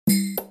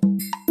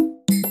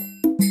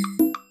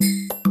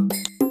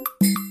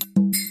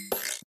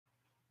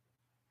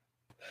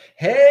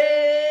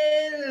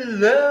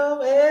Hello,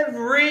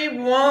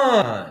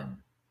 everyone.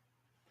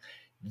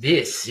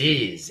 This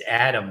is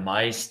Adam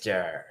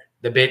Meister,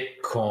 the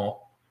Bitcoin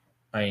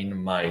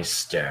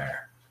Meister,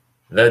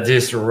 the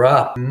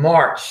Disrupt,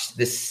 March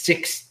the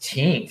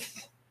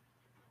 16th,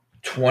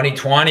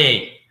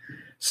 2020.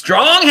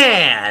 Strong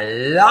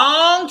hand,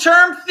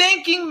 long-term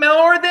thinking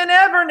more than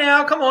ever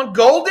now. Come on,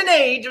 golden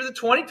age of the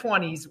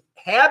 2020s,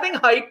 having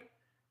hype.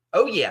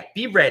 Oh, yeah,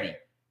 be ready.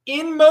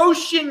 In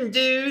motion,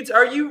 dudes.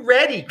 Are you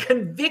ready?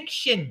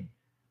 Conviction.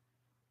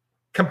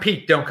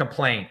 Compete, don't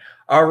complain.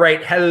 All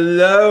right.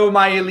 Hello,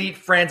 my elite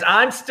friends.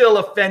 I'm still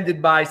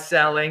offended by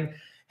selling.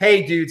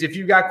 Hey, dudes, if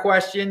you got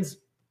questions,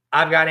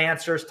 I've got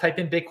answers. Type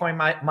in Bitcoin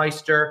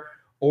Meister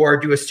or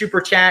do a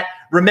super chat.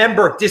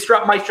 Remember,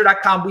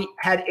 disruptmeister.com. We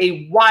had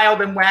a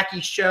wild and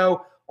wacky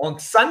show on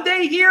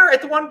Sunday here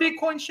at the One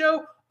Bitcoin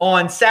Show.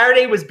 On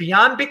Saturday was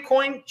Beyond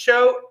Bitcoin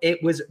Show.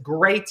 It was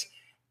great.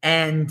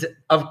 And,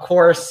 of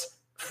course,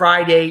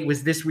 Friday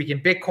was This Week in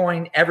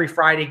Bitcoin. Every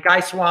Friday, Guy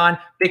Swan,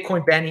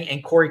 Bitcoin Benny,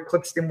 and Corey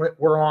Clixton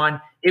were on.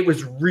 It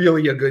was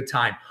really a good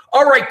time.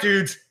 All right,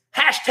 dudes,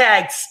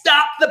 hashtag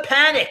stop the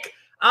panic.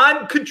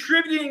 I'm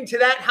contributing to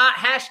that hot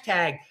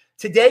hashtag.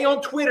 Today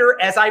on Twitter,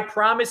 as I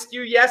promised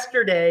you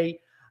yesterday,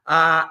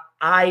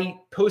 I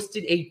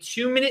posted a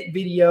 2-minute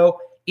video.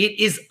 It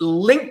is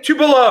linked to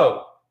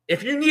below.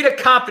 If you need a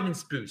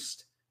confidence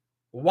boost,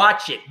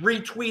 watch it,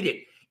 retweet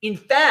it. In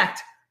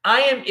fact,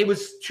 it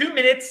was 2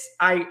 minutes.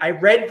 I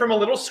read from a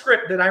little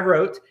script that I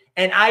wrote,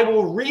 and I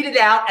will read it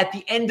out at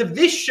the end of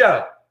this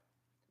show.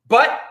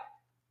 But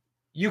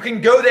you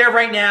can go there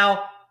right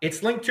now.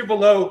 It's linked to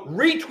below.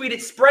 Retweet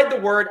it, spread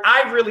the word.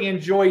 I really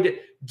enjoyed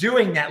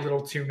doing that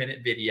little 2-minute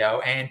video,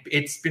 and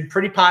it's been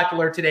pretty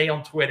popular today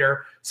on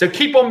Twitter. So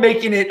keep on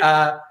making it,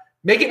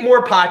 make it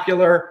more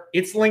popular.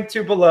 It's linked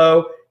to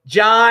below.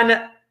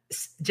 John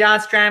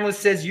Stramless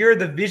says, you're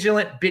the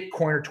vigilant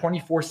Bitcoiner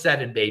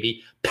 24/7,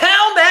 baby.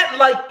 Pound that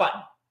like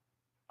button.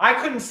 I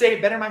couldn't say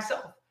it better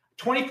myself.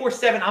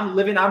 24/7, I'm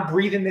living, I'm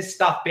breathing this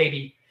stuff,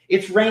 baby.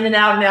 It's raining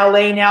out in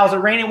LA now. Is it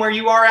raining where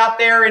you are out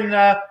there in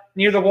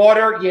near the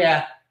water?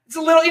 Yeah. It's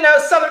a little,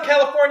 Southern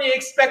California,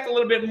 expect a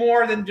little bit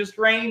more than just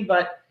rain,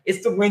 but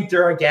it's the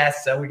winter, I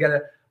guess. So we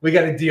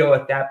gotta deal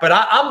with that. But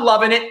I'm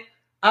loving it.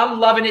 I'm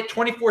loving it.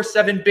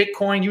 24/7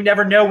 Bitcoin. You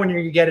never know when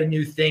you're gonna get a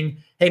new thing.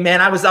 Hey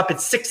man, I was up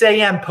at 6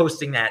 a.m.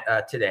 posting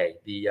that today.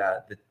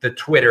 The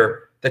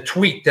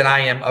tweet that I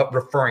am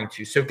referring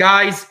to. So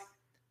guys,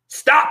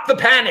 stop the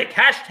panic.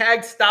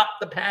 Hashtag stop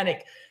the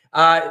panic.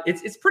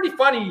 It's pretty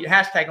funny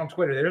hashtag on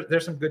Twitter.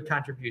 There's some good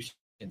contributions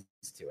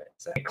to it.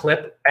 So a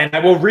clip, and I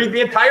will read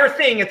the entire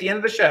thing at the end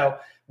of the show.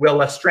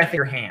 Will strengthen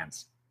your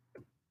hands.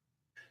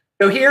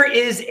 So here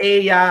is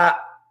a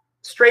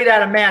straight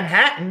out of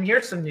Manhattan.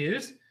 Here's some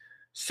news.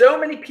 So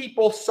many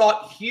people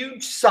sought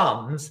huge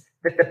sums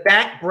that the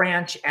Bakkt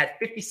branch at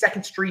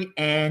 52nd Street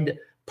and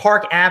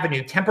Park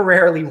Avenue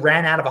temporarily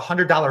ran out of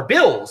 $100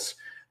 bills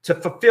to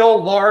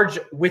fulfill large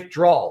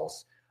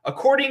withdrawals.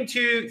 According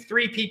to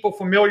 3 people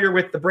familiar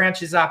with the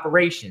branch's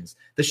operations,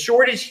 the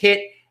shortage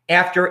hit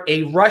after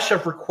a rush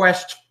of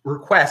requests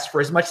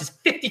for as much as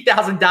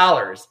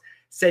 $50,000,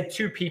 said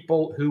 2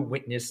 people who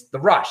witnessed the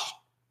rush.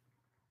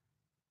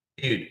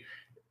 Dude,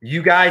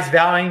 you guys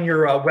valuing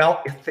your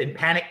wealth in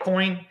panic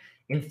coin,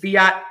 in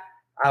fiat,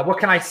 what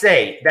can I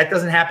say? That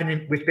doesn't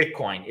happen with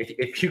Bitcoin.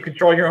 If you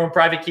control your own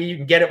private key, you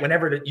can get it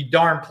whenever you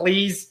darn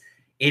please.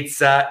 It's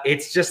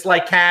just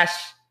like cash,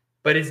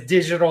 but it's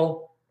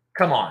digital.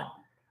 Come on.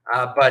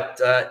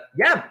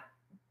 Yeah,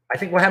 I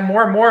think we'll have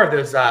more and more of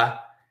those. I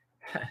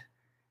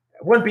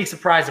wouldn't be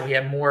surprised if we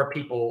have more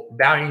people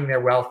valuing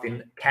their wealth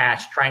in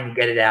cash, trying to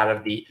get it out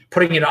of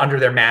putting it under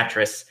their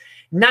mattress.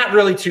 Not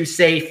really too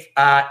safe.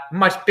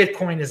 Much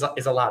Bitcoin is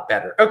a lot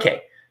better.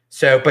 Okay,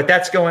 but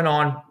that's going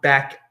on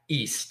back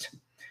east.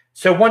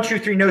 So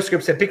 123 No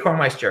Scope said, Bitcoin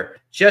Meister,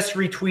 just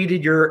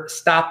retweeted your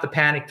stop the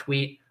panic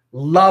tweet.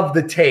 Love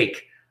the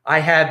take. I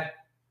have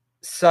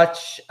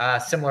such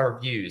similar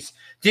views.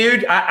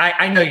 Dude,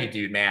 I know you,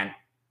 dude, man.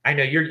 I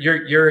know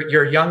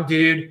you're a young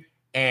dude,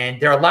 and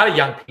there are a lot of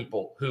young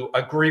people who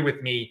agree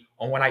with me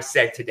on what I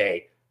said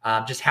today.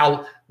 Just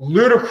how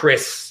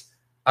ludicrous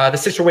the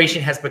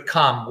situation has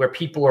become, where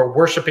people are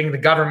worshiping the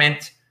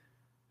government.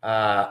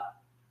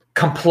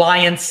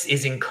 Compliance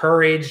is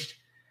encouraged.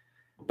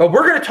 But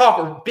we're going to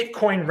talk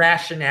Bitcoin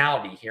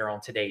rationality here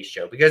on today's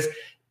show, because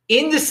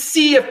in the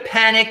sea of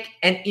panic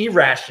and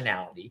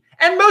irrationality,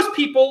 and most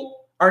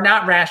people are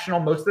not rational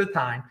most of the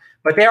time,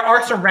 but there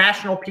are some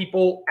rational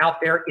people out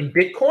there in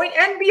Bitcoin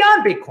and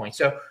beyond Bitcoin.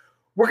 So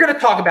we're going to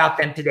talk about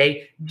them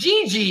today.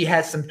 Gigi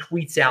has some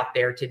tweets out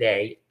there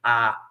today.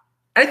 And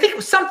I think it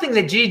was something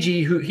that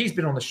Gigi, he's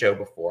been on the show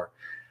before,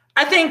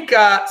 I think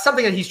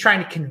something that he's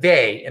trying to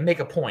convey and make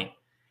a point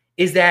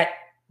is that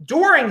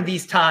during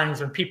these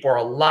times when people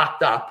are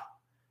locked up,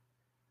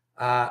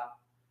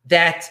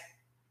 that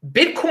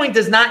Bitcoin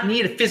does not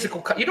need a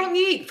physical. You don't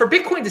need, for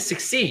Bitcoin to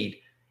succeed,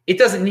 it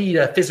doesn't need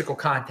a physical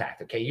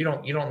contact. Okay, you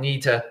don't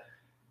need to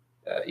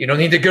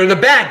go to the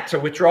bank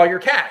to withdraw your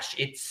cash.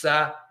 It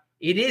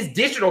is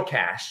digital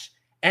cash,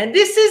 And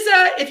this is,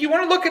 if you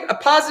want to look at a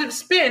positive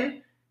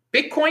spin,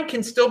 Bitcoin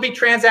can still be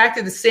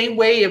transacted the same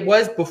way it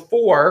was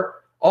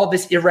before all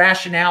this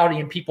irrationality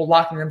and people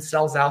locking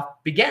themselves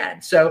out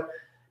began. So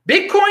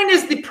Bitcoin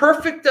is the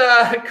perfect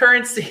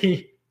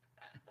currency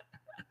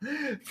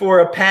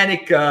for a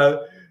panic, an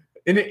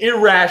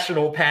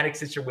irrational panic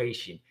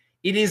situation.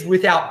 It is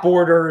without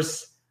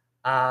borders.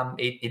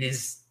 It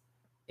is,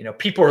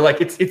 people are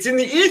like, it's in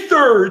the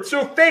ether. It's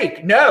so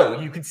fake. No,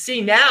 you can see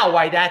now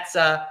why that's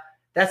a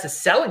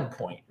selling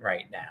point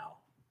right now.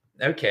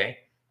 Okay.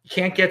 You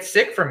can't get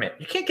sick from it.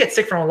 You can't get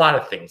sick from a lot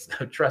of things.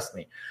 No, trust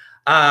me.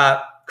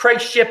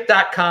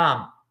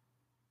 CraigShip.com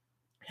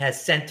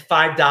has sent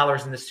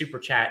 $5 in the super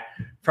chat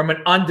from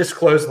an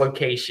undisclosed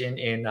location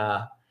in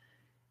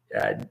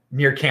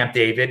near Camp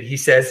David. He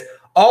says,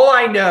 all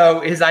I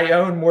know is I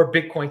own more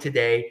Bitcoin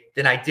today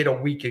than I did a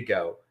week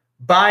ago.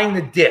 Buying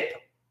the dip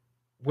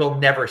will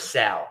never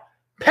sell.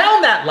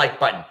 Pound that like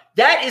button.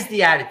 That is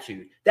the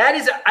attitude. That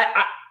is,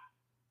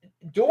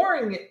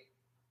 during,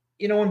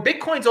 when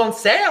Bitcoin's on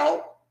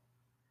sale,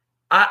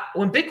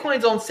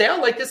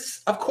 like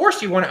this, of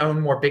course you want to own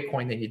more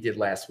Bitcoin than you did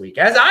last week,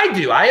 as I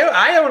do.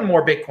 I own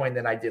more Bitcoin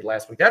than I did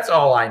last week. That's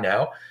all I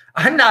know.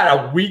 I'm not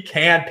a weak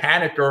hand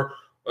panicker.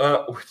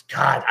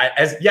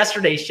 As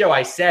yesterday's show,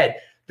 I said,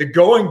 the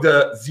going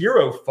to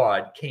zero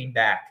FUD came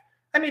back.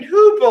 I mean,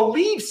 who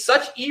believes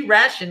such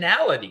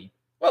irrationality?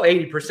 Well,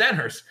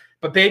 80%ers,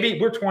 but baby,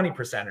 we're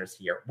 20%ers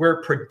here.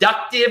 We're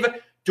productive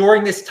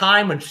during this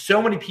time when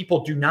so many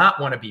people do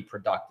not want to be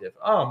productive.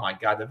 Oh my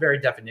God, the very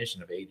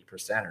definition of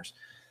 80%ers.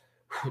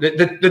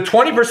 The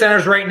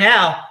 20%ers right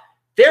now,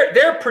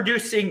 they're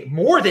producing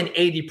more than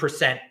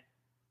 80%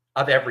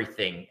 of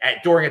everything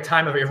during a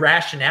time of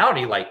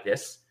irrationality like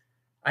this.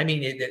 I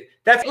mean,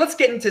 let's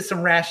get into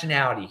some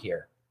rationality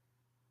here.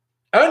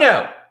 Oh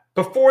no,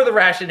 before the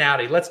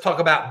rationality, let's talk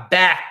about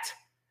Bakkt.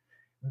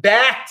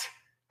 Bakkt,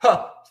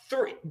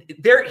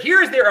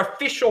 here's their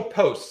official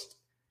post.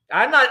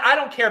 I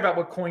don't care about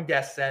what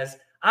CoinDesk says.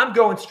 I'm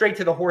going straight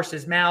to the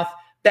horse's mouth.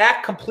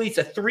 Bakkt completes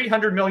a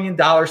 $300 million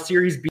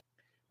Series B,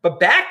 but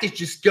Bakkt is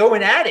just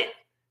going at it.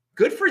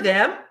 Good for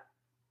them.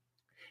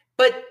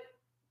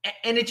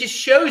 And it just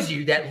shows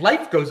you that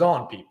life goes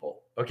on, people.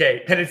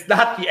 Okay, that it's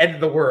not the end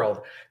of the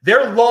world.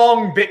 They're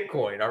long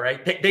Bitcoin, all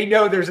right? They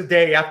know there's a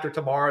day after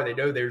tomorrow. They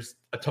know there's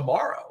a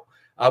tomorrow,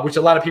 which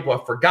a lot of people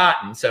have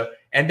forgotten.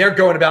 And they're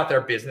going about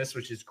their business,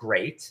 which is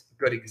great.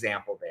 Good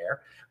example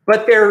there.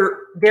 But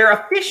their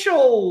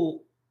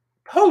official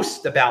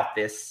post about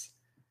this,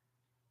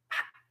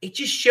 it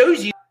just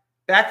shows you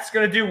Bakkt's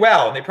going to do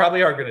well, and they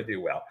probably are going to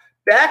do well.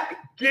 Bakkt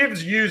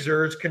gives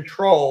users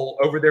control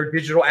over their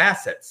digital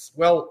assets.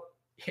 Well,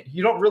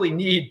 you don't really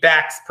need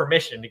Bakkt's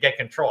permission to get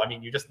control. I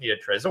mean, you just need a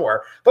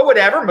Trezor, but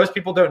whatever. Most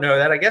people don't know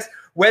that, I guess.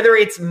 Whether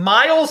it's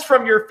miles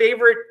from your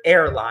favorite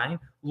airline,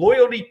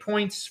 loyalty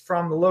points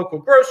from the local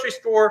grocery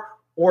store,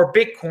 or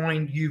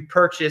Bitcoin you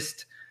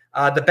purchased,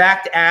 the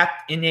Bakkt app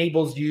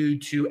enables you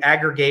to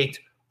aggregate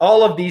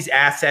all of these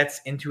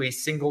assets into a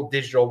single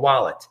digital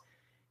wallet.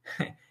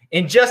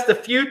 In just a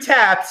few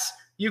taps,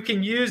 you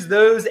can use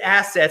those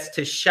assets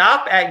to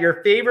shop at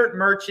your favorite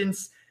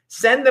merchants,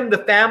 send them to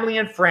family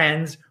and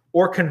friends,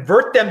 or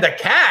convert them to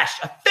cash.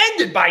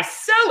 Offended by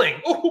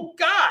selling. Oh,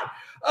 God.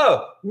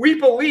 Oh, we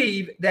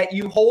believe that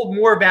you hold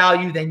more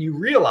value than you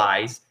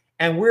realize,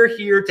 and we're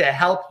here to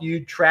help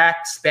you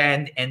track,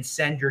 spend, and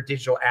send your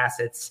digital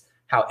assets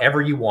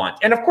however you want.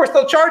 And, of course,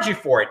 they'll charge you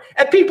for it.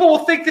 And people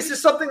will think this is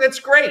something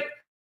that's great.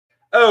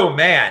 Oh,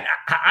 man.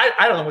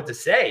 I don't know what to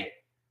say.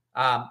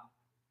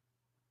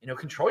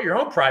 Control your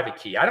own private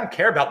key. I don't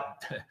care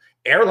about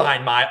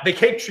airline miles. They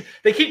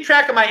keep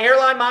track of my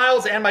airline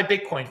miles and my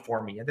Bitcoin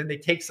for me, and then they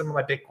take some of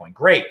my Bitcoin.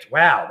 Great.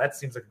 Wow, that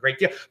seems like a great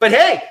deal. But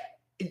hey,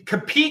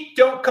 compete,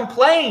 don't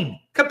complain.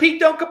 Compete,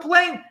 don't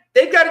complain.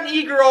 They've got an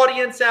eager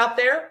audience out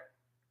there.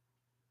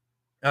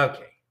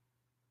 Okay.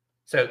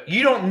 So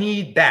you don't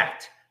need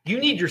Bakkt. You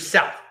need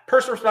yourself.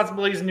 Personal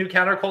responsibility is a new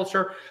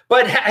counterculture.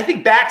 But I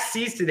think Bakkt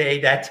sees today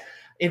that,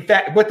 in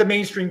fact, what the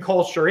mainstream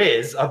culture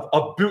is of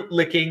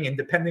bootlicking and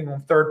depending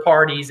on third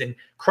parties and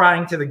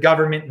crying to the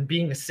government and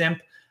being a simp.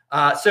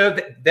 So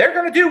they're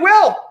going to do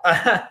well.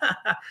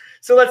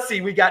 So let's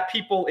see. We got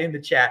people in the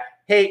chat.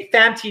 Hey,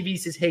 FamTV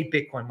says, hey,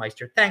 Bitcoin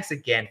Meister, thanks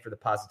again for the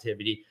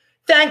positivity.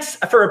 Thanks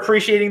for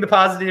appreciating the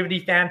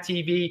positivity,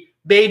 FamTV.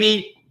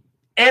 Baby,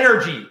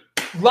 energy,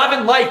 love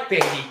and life,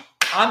 baby.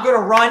 I'm going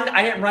to run.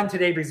 I didn't run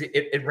today because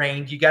it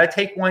rained. You got to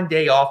take one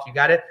day off.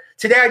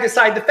 Today I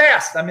decided to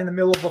fast. I'm in the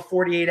middle of a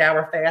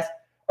 48-hour fast,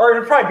 or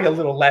it'll probably be a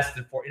little less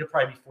than 40. It'll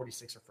probably be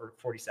 46 or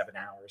 47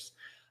 hours.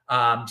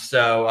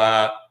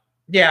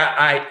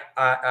 Yeah,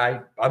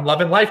 I'm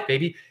loving life,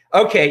 baby.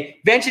 Okay,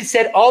 Vengeance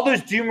said all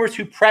those doomers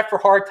who prep for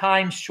hard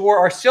times sure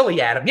are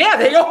silly, Adam. Yeah,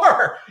 they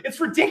are.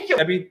 It's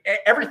ridiculous. I mean,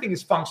 everything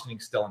is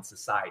functioning still in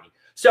society.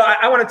 So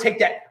I want to take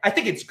that. I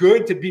think it's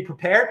good to be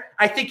prepared.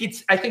 I think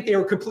they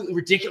were completely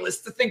ridiculous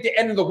to think the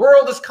end of the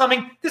world is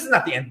coming. This is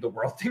not the end of the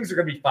world. Things are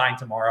going to be fine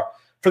tomorrow.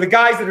 For the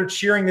guys that are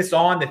cheering this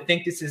on, that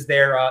think this is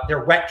their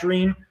wet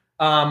dream,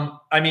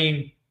 I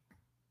mean,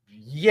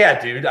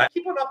 Yeah, dude.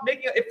 People not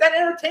making if that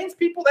entertains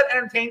people, that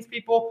entertains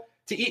people.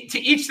 To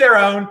each their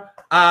own.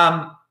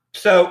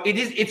 So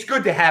it's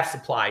good to have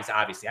supplies.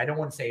 Obviously, I don't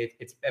want to say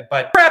it's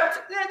but prepped.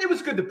 It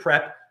was good to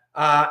prep.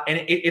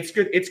 And it's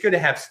good. It's good to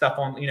have stuff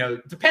on.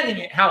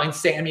 Depending on how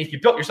insane. I mean, if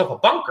you built yourself a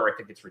bunker, I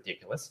think it's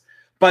ridiculous.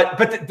 But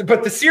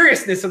the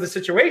seriousness of the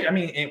situation. I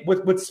mean,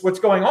 what's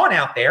going on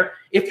out there?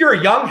 If you're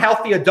a young,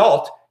 healthy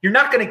adult, you're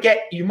not going to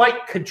get. You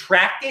might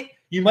contract it.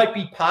 You might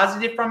be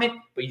positive from it,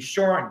 but you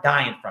sure aren't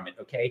dying from it.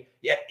 Okay,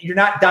 yeah, you're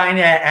not dying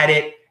at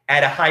it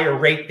at a higher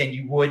rate than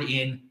you would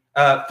in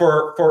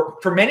for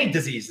many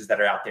diseases that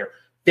are out there.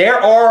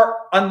 There are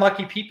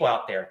unlucky people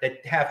out there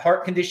that have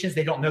heart conditions.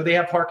 They don't know they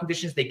have heart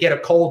conditions. They get a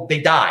cold, they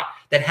die.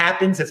 That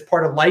happens. It's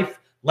part of life.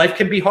 Life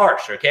can be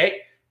harsh.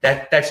 Okay,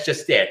 that's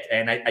just it.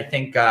 And I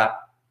think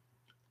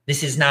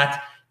this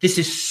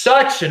is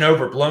such an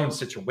overblown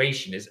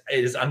situation. It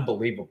is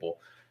unbelievable.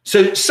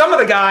 So some of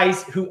the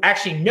guys who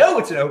actually know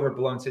it's an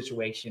overblown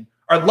situation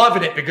are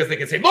loving it because they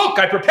can say, look,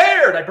 I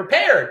prepared.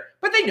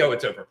 But they know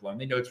it's overblown.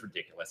 They know it's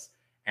ridiculous.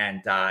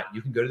 And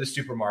you can go to the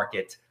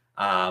supermarket.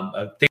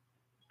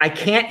 I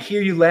can't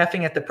hear you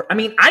laughing at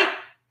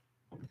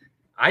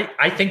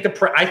I think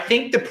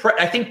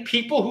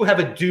people who have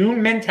a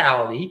doom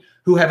mentality,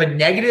 who have a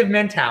negative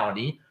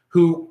mentality,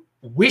 who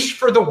wish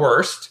for the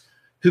worst,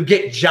 who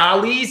get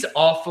jollies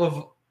off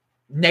of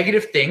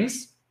negative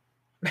things,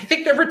 I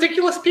think they're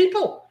ridiculous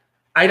people.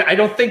 I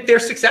don't think they're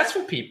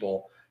successful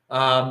people.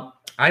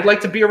 I'd like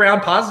to be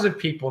around positive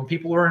people and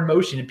people who are in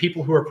motion and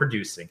people who are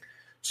producing.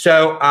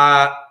 So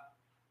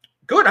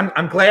good.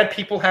 I'm glad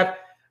people have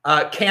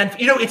canned.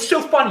 It's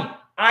so funny.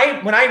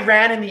 When I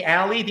ran in the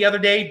alley the other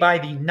day by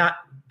the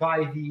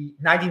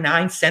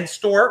 99-cent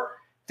store,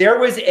 there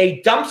was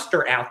a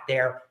dumpster out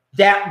there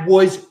that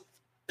was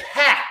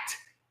packed,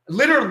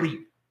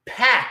 literally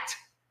packed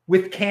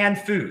with canned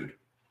food.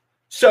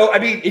 So, I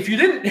mean, if you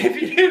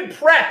didn't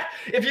prep,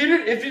 if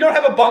you don't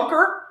have a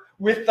bunker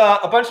with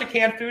a bunch of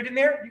canned food in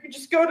there, you can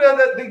just go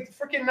to the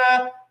freaking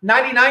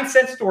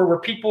 99-cent store where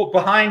people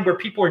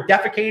are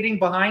defecating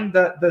behind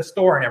the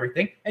store and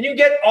everything, and you can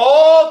get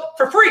all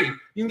for free.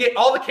 You can get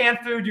all the canned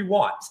food you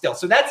want still.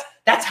 So that's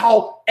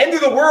how end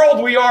of the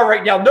world we are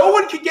right now. No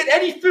one can get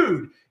any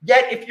food.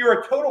 Yet, if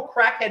you're a total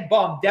crackhead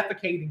bum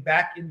defecating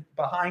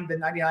behind the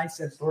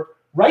 99-cent store,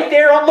 right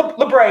there on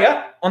La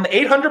Brea, on the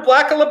 800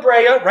 block of La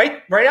Brea,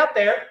 right out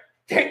there,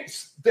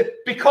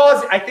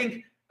 because I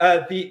think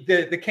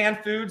the canned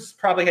foods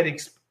probably had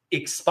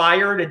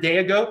expired a day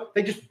ago.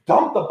 They just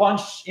dumped a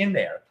bunch in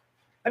there.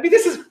 I mean,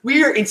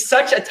 we're in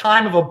such a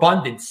time of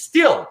abundance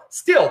still,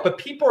 but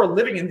people are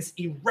living in this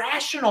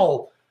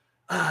irrational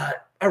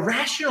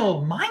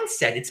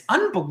mindset. It's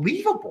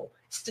unbelievable.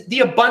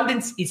 The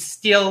abundance is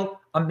still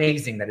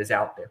amazing that is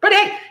out there. But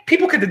hey,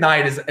 people can deny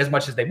it as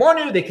much as they want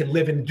to. They can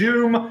live in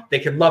doom. They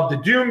can love the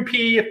doom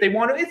pee if they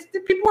want to.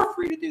 People are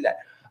free to do that.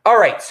 All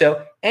right.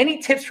 So any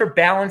tips for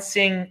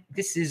balancing?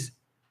 This is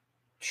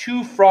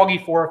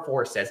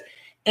 2Froggy404 says,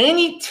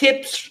 any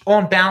tips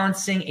on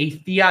balancing a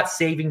fiat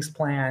savings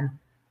plan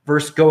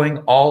versus going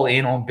all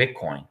in on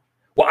Bitcoin?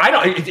 Well,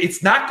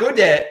 it's not good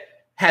to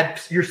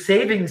have your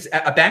savings,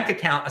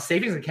 a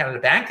savings account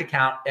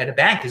at a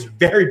bank is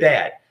very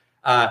bad.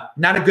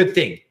 Not a good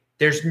thing.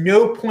 There's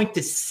no point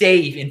to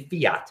save in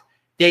fiat.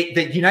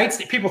 The United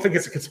States people think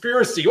it's a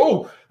conspiracy.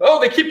 Oh,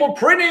 they keep on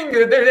printing.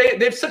 They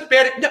have such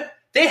bad. No,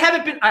 they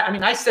haven't been. I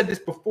mean, I said this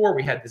before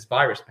we had this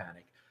virus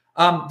panic.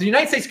 The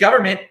United States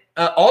government,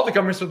 all the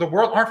governments of the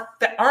world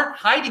aren't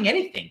hiding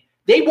anything.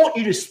 They want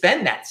you to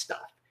spend that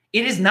stuff.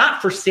 It is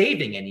not for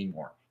saving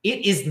anymore.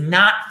 It is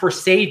not for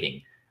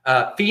saving.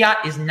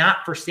 Fiat is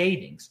not for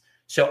savings.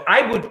 So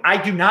I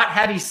do not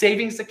have a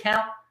savings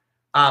account.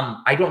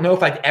 I don't know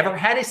if I've ever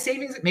had a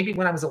savings. Maybe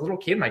when I was a little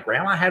kid, my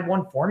grandma had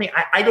one for me.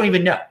 I don't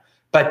even know.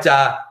 But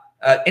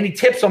any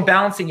tips on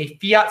balancing a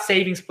fiat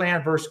savings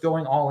plan versus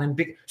going all in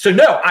big? So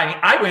no,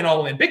 I went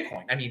all in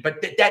Bitcoin. I mean,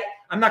 but that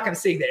I'm not going to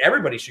say that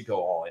everybody should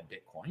go all in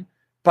Bitcoin.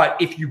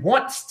 But if you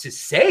want to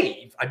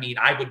save, I mean,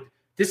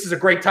 this is a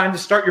great time to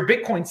start your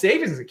Bitcoin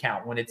savings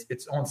account when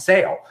it's on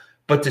sale.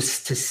 But to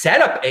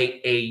set up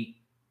a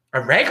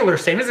regular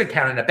savings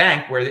account in a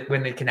bank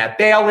when they can have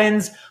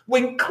bail-ins,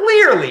 when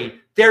clearly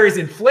there's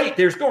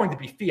going to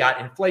be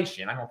fiat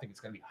inflation. I don't think it's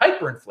going to be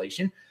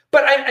hyperinflation,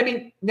 but I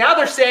mean, now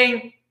they're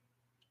saying,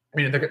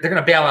 they're going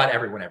to bail out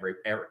everyone every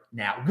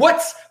now.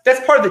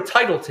 That's part of the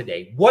title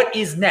today. What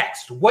is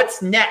next?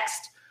 What's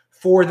next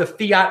for the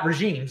fiat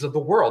regimes of the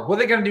world? What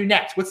are they going to do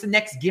next? What's the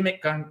next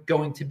gimmick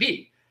going to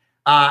be?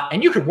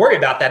 And you could worry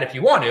about that if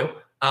you want to.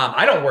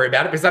 I don't worry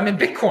about it because I'm in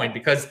Bitcoin,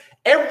 because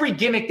every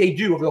gimmick they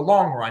do over the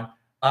long run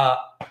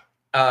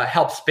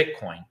helps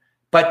Bitcoin.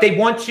 But they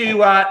want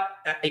to,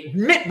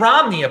 Mitt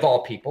Romney of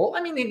all people,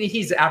 I mean,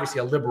 he's obviously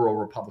a liberal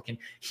Republican.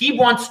 He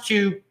wants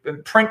to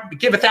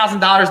give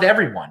 $1,000 to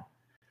everyone,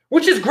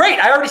 which is great.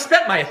 I already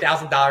spent my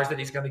 $1,000 that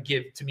he's going to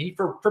give to me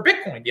for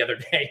Bitcoin the other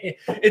day.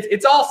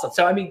 It's awesome.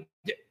 So, I mean,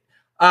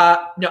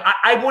 no,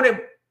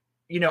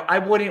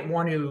 I wouldn't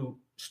want to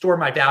store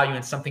my value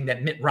in something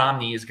that Mitt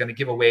Romney is going to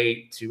give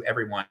away to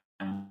everyone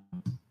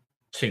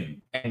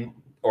soon,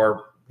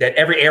 or that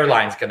every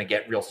airline is going to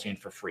get real soon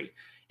for free.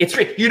 It's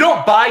free. You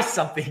don't buy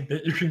something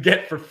that you can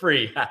get for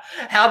free.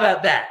 How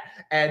about that?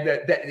 And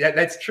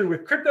that's true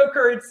with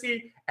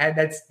cryptocurrency, and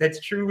that's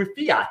true with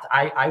fiat.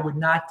 I would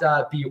not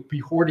be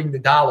hoarding the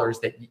dollars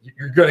that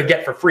you're going to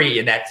get for free,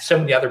 and that so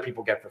many other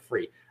people get for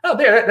free. Oh,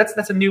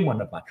 that's a new one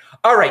of mine.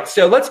 All right,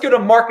 so let's go to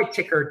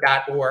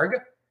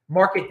marketticker.org,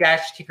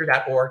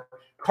 market-ticker.org.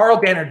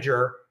 Carl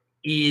Denninger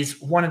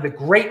is one of the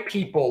great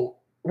people.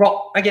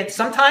 Well, again,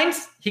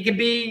 sometimes he can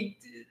be.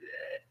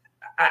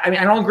 I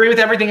don't agree with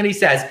everything that he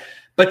says.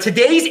 But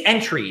today's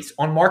entries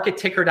on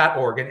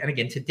marketticker.org, and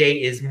again, today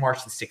is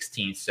March the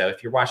 16th. So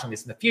if you're watching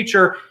this in the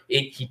future,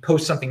 he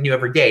posts something new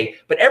every day.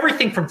 But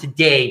everything from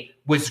today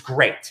was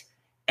great.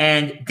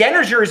 And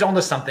Denninger is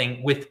onto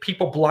something with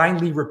people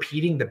blindly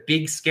repeating the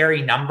big,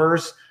 scary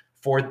numbers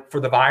for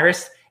the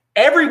virus.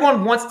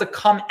 Everyone wants to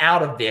come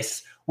out of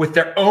this with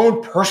their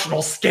own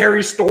personal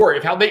scary story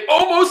of how they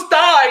almost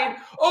died.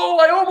 Oh,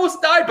 I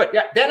almost died. But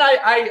yeah, then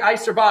I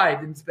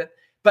survived.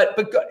 But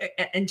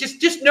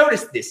just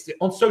notice this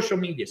on social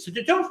media. So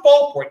don't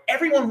fall for it.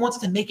 Everyone wants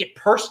to make it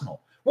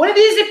personal. When is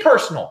it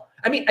personal?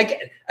 I mean,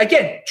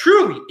 again,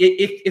 truly,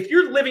 if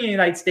you're living in the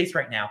United States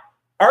right now,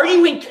 are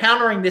you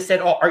encountering this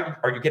at all?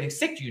 Are you getting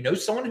sick? Do you know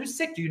someone who's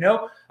sick? Do you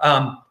know?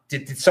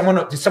 Did someone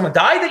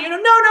die that you know?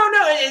 No.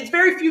 It's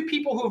very few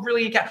people who have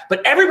really encountered.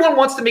 But everyone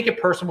wants to make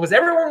it personal because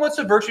everyone wants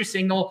to virtue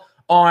signal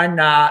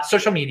on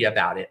social media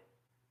about it.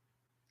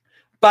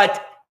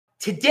 But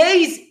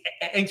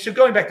and so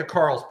going back to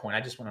Carl's point, I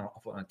just went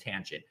off on a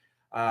tangent.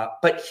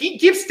 But he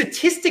gives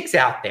statistics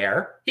out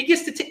there. He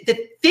gives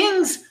that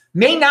things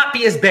may not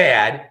be as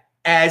bad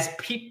as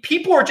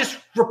people are just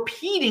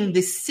repeating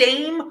the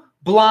same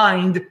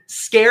blind,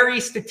 scary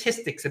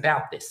statistics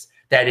about this.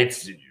 That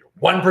it's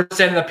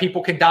 1% of the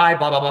people can die,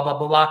 blah, blah, blah, blah,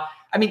 blah, blah.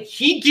 I mean,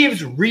 he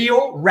gives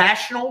real,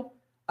 rational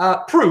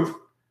proof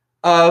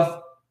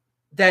of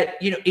that.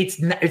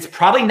 It's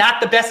probably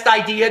not the best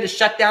idea to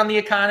shut down the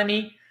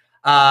economy.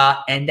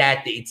 And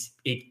that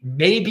it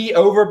may be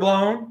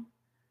overblown.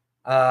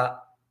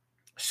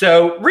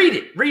 So read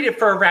it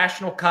for a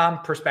rational, calm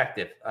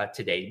perspective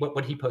today,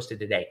 what he posted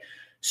today.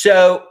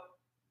 So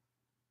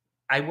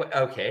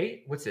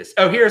okay, what's this?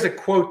 Oh, here's a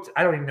quote.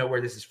 I don't even know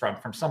where this is from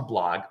some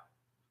blog.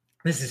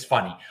 This is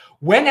funny.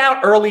 Went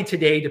out early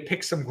today to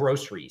pick some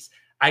groceries.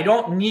 I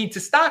don't need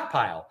to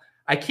stockpile.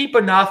 I keep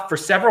enough for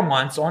several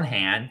months on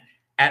hand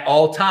at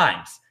all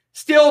times.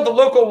 Still, the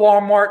local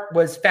Walmart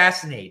was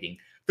fascinating.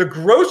 The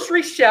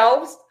grocery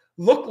shelves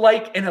looked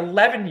like an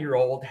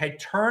 11-year-old had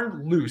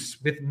turned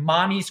loose with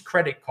mommy's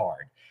credit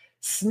card.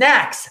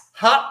 Snacks,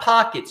 Hot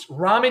Pockets,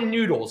 ramen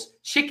noodles,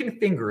 chicken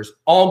fingers,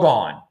 all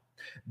gone.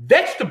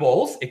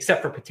 Vegetables,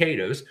 except for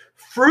potatoes,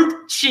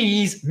 fruit,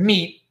 cheese,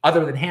 meat,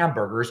 other than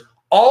hamburgers,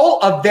 all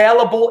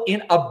available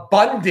in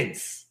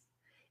abundance.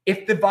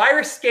 If the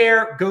virus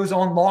scare goes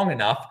on long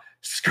enough,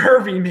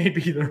 scurvy may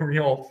be the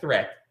real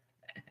threat.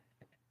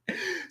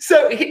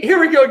 So here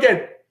we go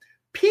again.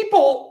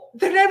 People,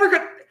 they're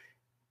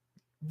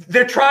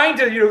trying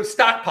to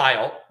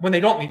stockpile when they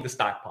don't need to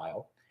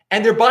stockpile,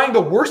 and they're buying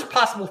the worst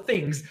possible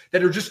things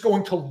that are just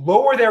going to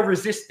lower their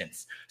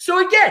resistance.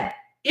 So again,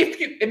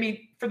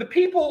 for the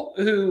people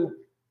who,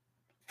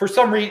 for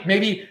some reason,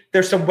 maybe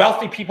there's some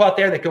wealthy people out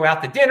there that go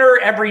out to dinner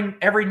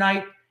every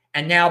night,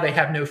 and now they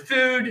have no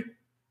food,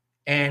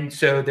 and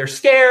so they're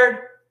scared.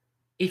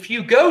 If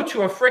you go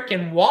to a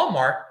frickin'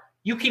 Walmart,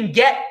 you can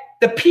get,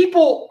 the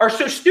people are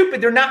so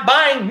stupid they're not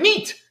buying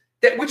meat.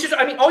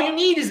 All you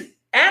need is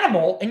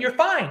animal and you're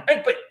fine.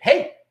 But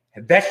hey,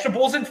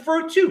 vegetables and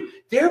fruit too.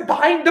 They're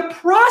buying the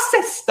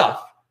processed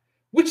stuff,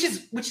 which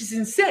is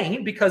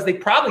insane because they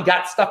probably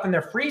got stuff in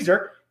their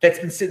freezer that's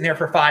been sitting there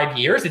for 5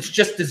 years. It's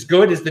just as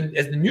good as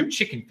the new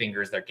chicken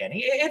fingers they're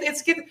getting.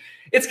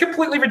 It's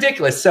completely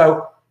ridiculous.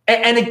 So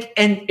and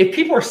if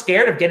people are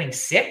scared of getting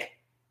sick,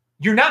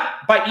 you're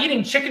not, by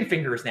eating chicken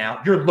fingers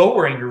now, you're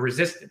lowering your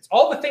resistance.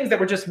 All the things that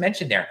were just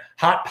mentioned there,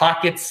 Hot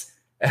Pockets,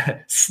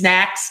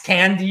 snacks,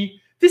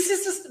 candy. This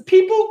is just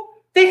people,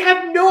 they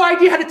have no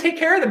idea how to take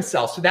care of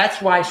themselves. So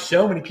that's why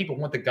so many people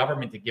want the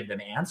government to give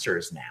them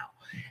answers now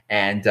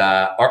and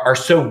are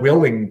so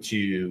willing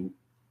to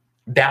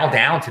bow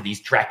down to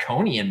these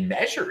draconian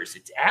measures.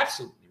 It's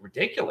absolutely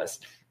ridiculous.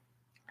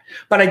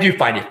 But I do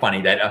find it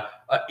funny that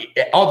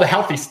all the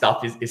healthy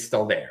stuff is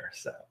still there.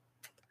 So,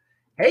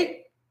 hey,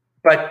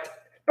 but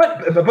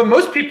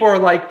most people are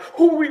like,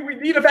 oh, we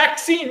need a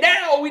vaccine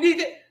now. We need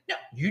it. No,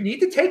 you need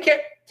to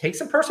take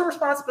some personal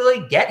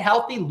responsibility, get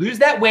healthy, lose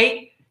that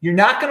weight. You're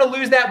not going to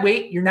lose that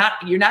weight. You're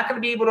not going to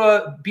be able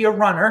to be a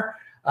runner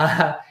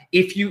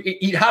if you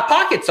eat Hot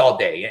Pockets all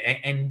day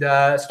and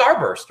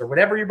Starburst or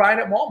whatever you're buying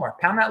at Walmart.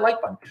 Pound that like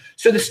button.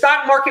 So the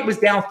stock market was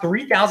down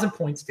 3,000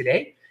 points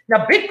today.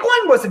 Now,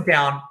 Bitcoin wasn't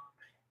down.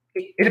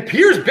 It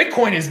appears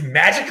Bitcoin is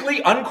magically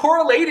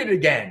uncorrelated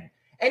again.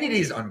 And it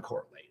is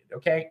uncorrelated,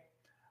 okay?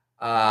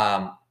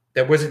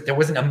 There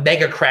wasn't a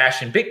mega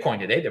crash in Bitcoin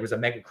today. There was a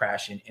mega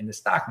crash in the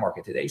stock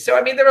market today.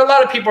 So, there are a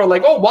lot of people who are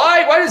like, oh,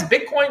 why does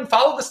Bitcoin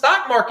follow the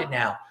stock market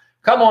now?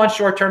 come on,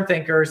 short-term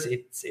thinkers.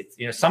 It's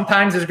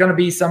sometimes there's going to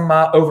be some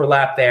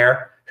overlap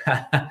there.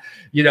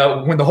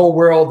 When the whole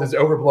world is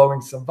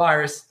overblowing some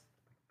virus.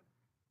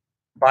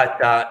 But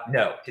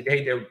no,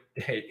 today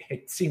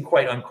it seemed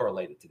quite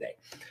uncorrelated today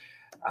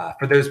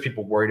for those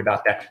people worried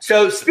about that.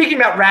 So speaking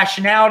about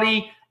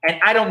rationality, and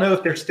I don't know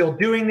if they're still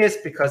doing this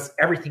because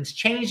everything's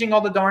changing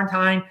all the darn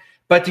time,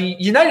 but the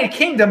United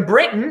Kingdom,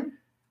 Britain,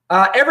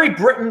 every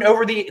Britain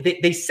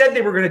they said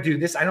they were going to do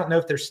this. I don't know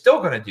if they're still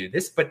going to do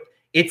this, but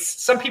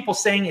it's some people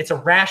saying it's a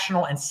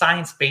rational and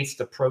science-based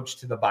approach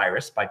to the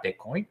virus by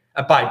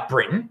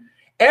Britain.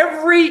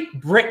 Every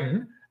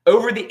Briton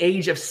over the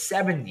age of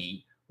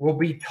 70 will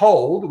be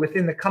told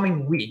within the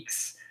coming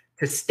weeks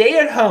to stay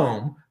at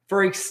home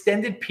for an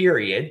extended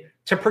period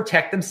to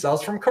protect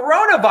themselves from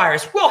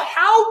coronavirus. Well,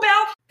 how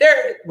about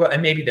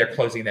and maybe they're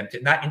closing them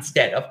to not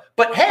instead of,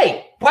 but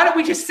hey, why don't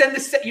we just send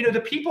this,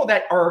 the people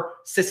that are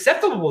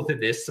susceptible to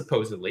this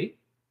supposedly,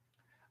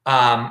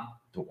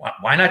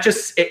 why not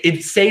just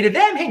say to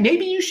them, hey,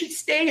 maybe you should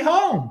stay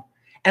home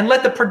and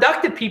let the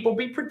productive people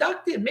be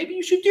productive. Maybe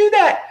you should do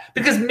that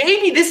because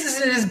maybe this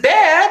isn't as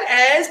bad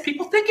as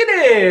people think it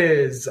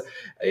is.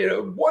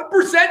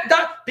 1%.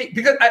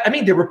 Because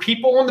there were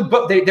people on the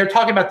book. They're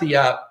talking about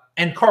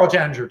and Carl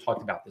Janninger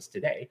talked about this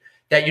today,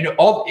 that,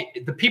 all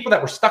the people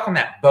that were stuck on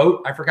that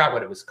boat, I forgot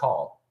what it was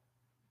called.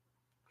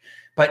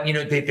 But,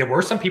 there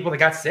were some people that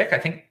got sick. I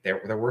think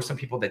there were some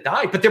people that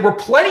died, but there were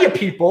plenty of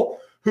people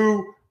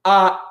who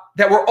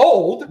that were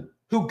old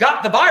who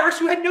got the virus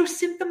who had no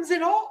symptoms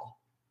at all,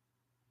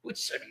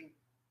 which,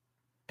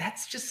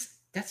 that's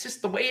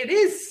just the way it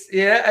is.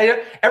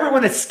 Yeah.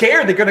 Everyone that's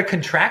scared they're going to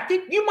contract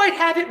it. You might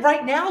have it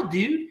right now,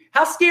 dude.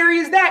 How scary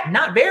is that?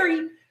 Not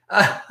very.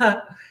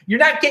 You're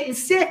not getting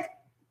sick.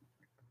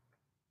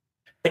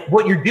 But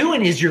what you're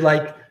doing is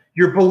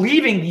you're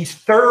believing these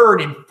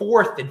third and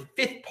fourth and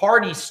fifth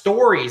party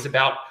stories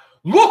about,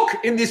 look,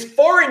 in this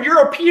foreign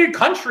European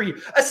country,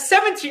 a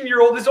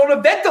 17-year-old is on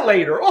a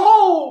ventilator.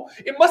 Oh,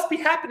 it must be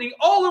happening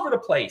all over the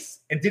place.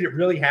 And did it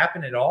really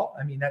happen at all?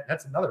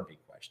 That's another big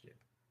question.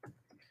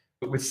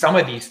 But with some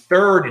of these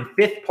third and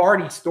fifth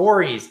party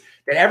stories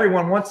that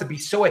everyone wants to be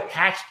so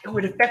attached,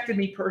 it affected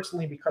me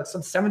personally because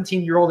some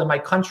 17-year-old in my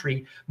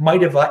country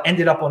might have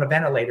ended up on a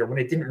ventilator when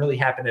it didn't really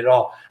happen at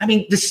all.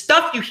 The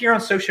stuff you hear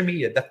on social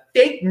media, the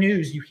fake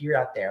news you hear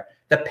out there,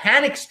 the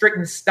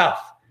panic-stricken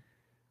stuff.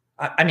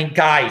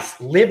 Guys,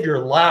 live your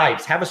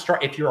lives. Have a strong,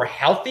 if you're a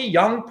healthy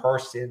young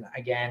person,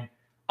 again,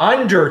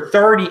 under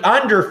 30,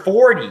 under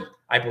 40,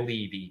 I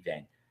believe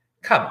even.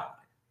 Come on.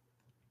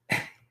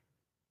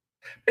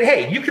 But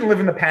hey, you can live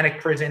in the panic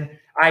prison.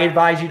 I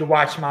advise you to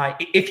watch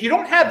if you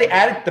don't have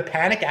the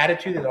panic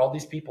attitude that all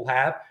these people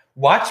have,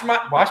 watch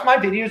my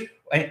videos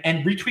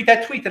and retweet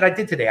that tweet that I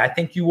did today. I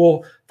think you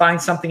will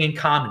find something in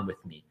common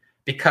with me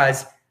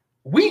because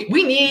we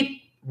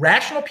need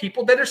rational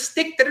people that are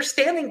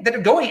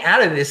going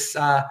out of this,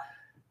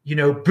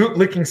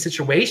 bootlicking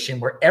situation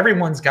where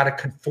everyone's got to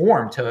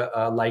conform to,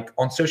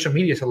 on social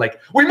media to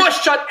we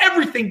must shut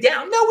everything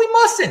down. No, we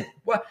mustn't.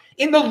 Well,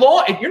 in the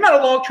law, if you're not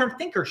a long-term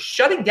thinker,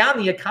 shutting down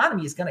the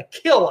economy is going to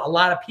kill a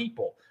lot of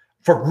people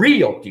for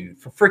real, dude,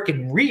 for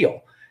freaking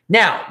real.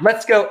 Now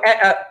let's go.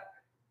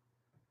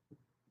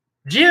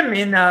 Jim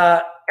in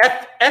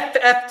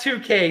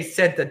FF2K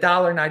said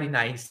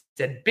 $1.99. He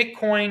said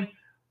Bitcoin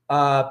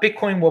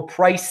will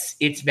price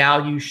its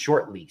value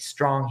shortly.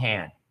 Strong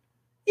hand.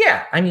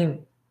 Yeah,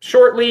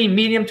 shortly,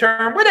 medium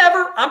term,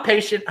 whatever. I'm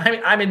patient.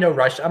 I'm in no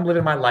rush. I'm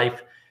living my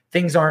life.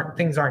 Things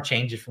aren't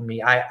changing for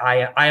me.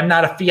 I am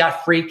not a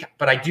fiat freak,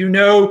 but I do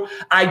know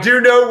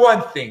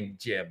one thing,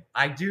 Jim.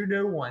 I do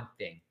know one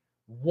thing.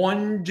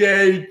 One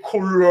day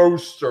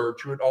closer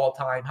to an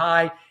all-time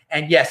high.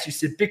 And yes, you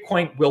said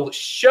Bitcoin will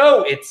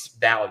show its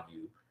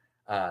value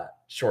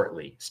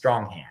shortly.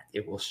 Strong hand.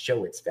 It will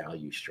show its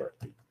value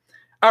shortly.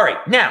 All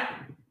right, now,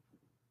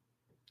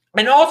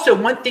 and also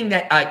one thing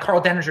that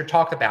Carl Denninger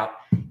talked about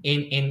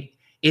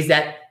is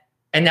that,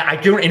 and I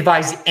don't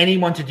advise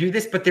anyone to do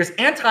this, but there's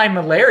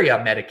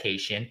anti-malaria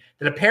medication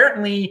that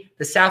apparently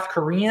the South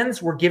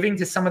Koreans were giving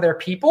to some of their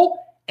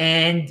people,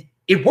 and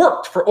it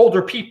worked for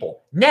older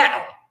people.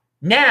 Now,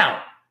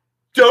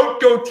 don't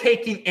go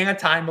taking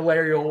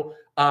anti-malarial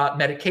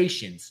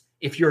medications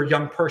if you're a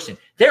young person.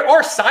 There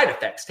are side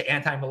effects to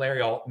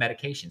anti-malarial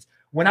medications.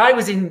 When I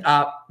was in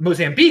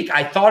Mozambique,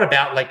 I thought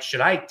about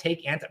should I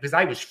take because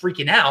I was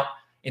freaking out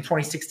in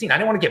 2016. I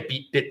didn't want to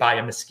get bit by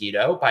a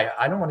mosquito.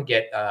 I don't want to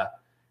get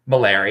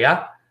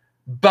malaria.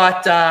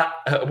 But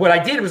what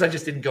I did was I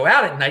just didn't go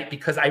out at night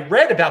because I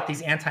read about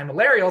these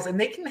anti-malarials and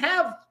they can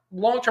have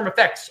long-term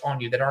effects on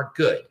you that aren't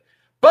good.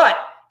 But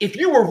if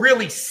you were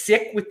really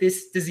sick with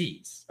this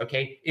disease,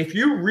 okay, if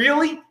you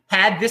really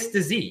had this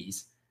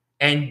disease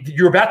and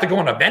you're about to go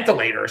on a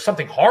ventilator or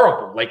something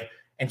horrible,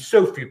 and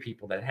so few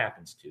people that it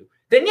happens to,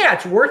 then yeah,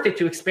 it's worth it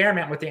to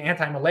experiment with the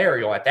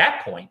anti-malarial at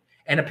that point.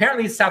 And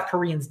apparently the South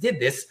Koreans did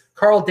this.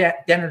 Carl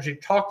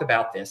Denninger talked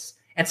about this.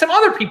 And some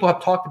other people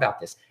have talked about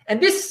this. And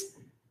this,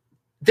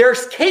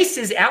 there's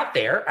cases out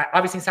there,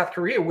 obviously in South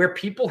Korea, where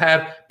people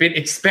have been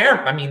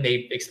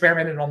they've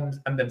experimented on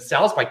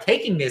themselves by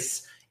taking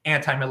this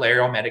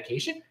anti-malarial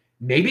medication.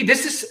 Maybe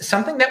this is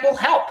something that will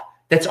help.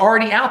 That's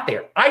already out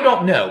there. I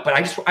don't know, but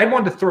I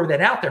wanted to throw that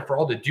out there for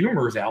all the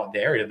doomers out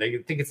there. They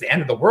think it's the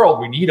end of the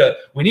world. We need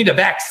a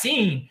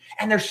vaccine.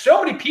 And there's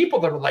so many people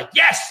that are like,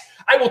 yes,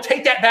 I will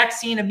take that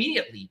vaccine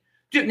immediately.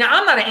 Dude, now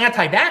I'm not an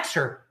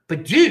anti-vaxxer,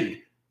 but dude,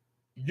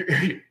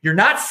 you're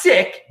not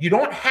sick. You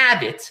don't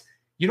have it.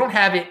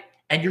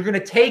 And you're going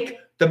to take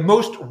the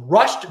most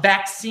rushed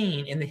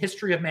vaccine in the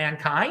history of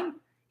mankind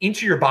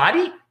into your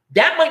body.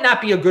 That might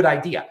not be a good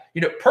idea.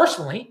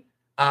 Personally,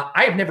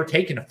 I have never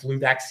taken a flu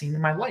vaccine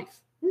in my life.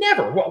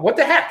 Never. What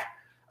the heck?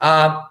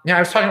 I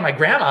was talking to my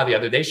grandma the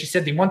other day. She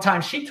said the one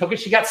time she took it,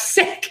 she got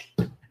sick.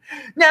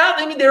 Now,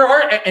 there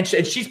are, and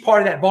she's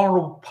part of that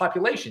vulnerable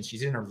population.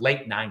 She's in her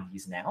late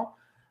 90s now.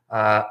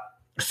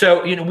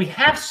 So, we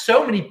have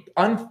so many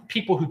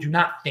people who do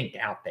not think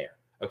out there,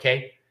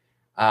 okay,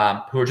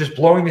 who are just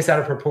blowing this out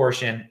of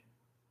proportion.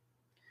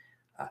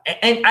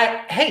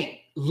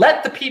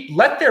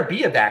 Let there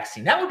be a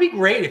vaccine. That would be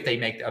great if they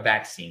make a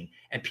vaccine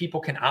and people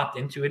can opt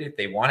into it if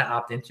they want to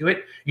opt into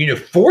it.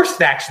 Forced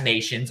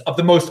vaccinations of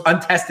the most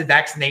untested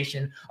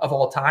vaccination of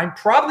all time,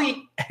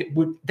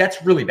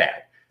 that's really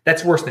bad.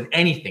 That's worse than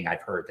anything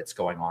I've heard that's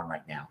going on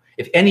right now.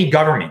 If any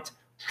government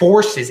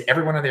forces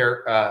every one of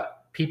their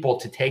people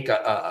to take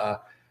an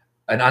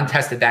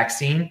untested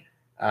vaccine,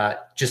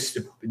 just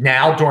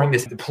now during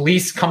this, the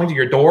police coming to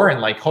your door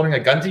and like holding a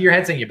gun to your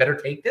head saying you better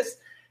take this.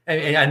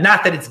 And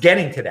not that it's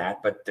getting to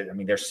that, but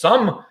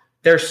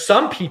there's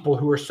some people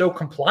who are so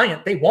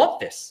compliant they want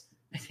this.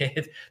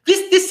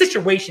 This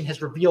situation has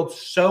revealed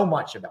so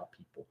much about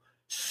people,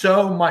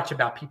 so much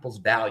about people's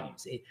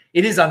values.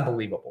 It is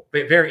unbelievable,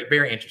 very,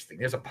 very interesting.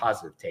 There's a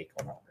positive take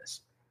on all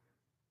this.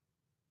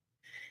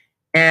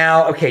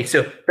 Now, okay,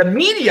 so the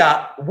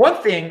media,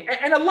 one thing,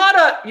 and a lot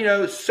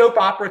of, soap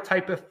opera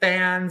type of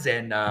fans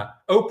and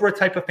Oprah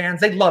type of fans,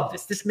 they love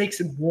this. This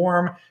makes it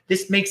warm.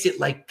 This makes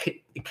it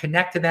like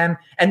connect to them.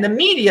 And the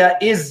media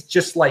is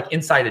just like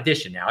Inside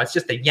Edition now. It's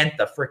just a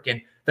yenta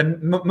freaking,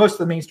 most of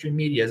the mainstream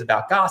media is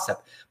about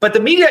gossip. But the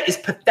media is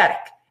pathetic.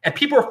 And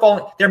people are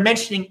falling, they're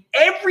mentioning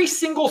every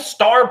single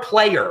star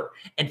player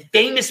and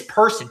famous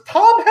person.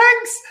 Tom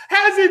Hanks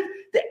has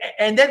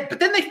it. But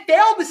then they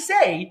fail to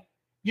say,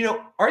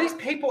 are these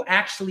people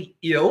actually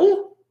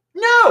ill?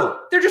 No,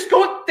 they're just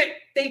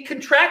they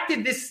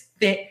contracted this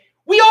thing.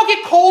 We all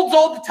get colds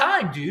all the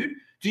time, dude.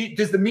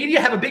 Does the media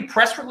have a big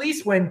press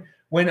release when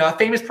a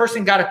famous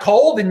person got a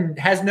cold and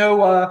has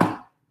no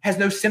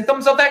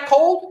symptoms of that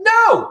cold?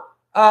 No.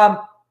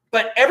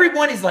 But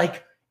everyone is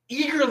like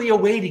eagerly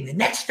awaiting the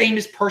next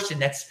famous person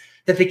that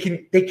they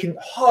can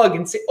hug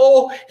and say,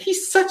 oh,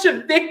 he's such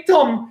a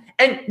victim.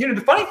 And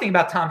the funny thing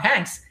about Tom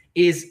Hanks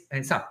is,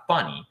 and it's not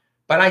funny,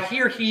 but I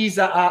hear he's,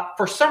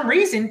 for some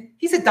reason,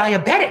 he's a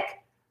diabetic.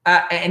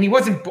 And he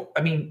wasn't,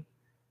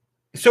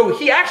 so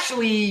he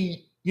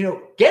actually,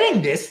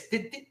 getting this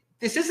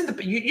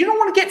isn't, you don't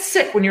want to get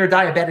sick when you're a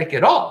diabetic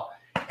at all.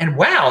 And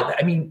wow,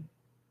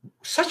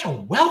 such a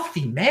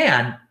wealthy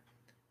man.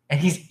 And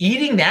he's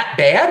eating that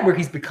bad where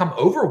he's become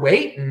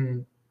overweight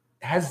and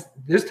has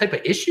those type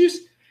of issues.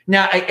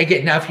 Now,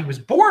 if he was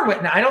born with,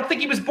 I don't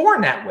think he was born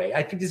that way.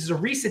 I think this is a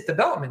recent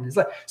development in his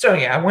life. So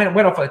yeah, I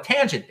went off on a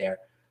tangent there.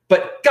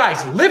 But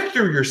guys, live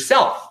through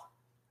yourself.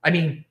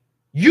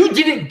 You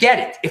didn't get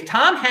it. If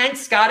Tom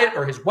Hanks got it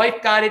or his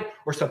wife got it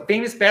or some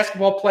famous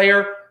basketball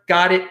player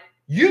got it,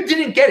 you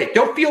didn't get it.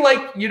 Don't feel like,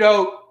 you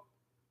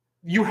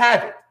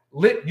have it.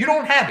 You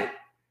don't have it.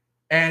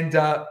 And,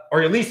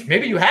 or at least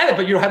maybe you had it,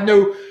 but you have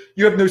no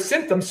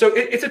symptoms. So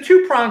it's a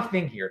two-pronged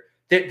thing here.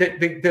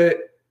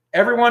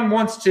 Everyone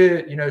wants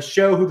to,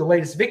 show who the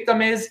latest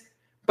victim is,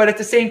 but at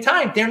the same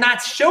time, they're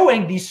not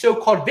showing these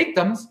so-called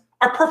victims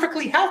are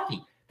perfectly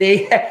healthy.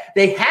 They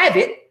have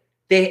it.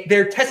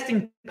 They're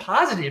testing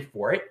positive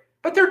for it,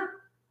 but they're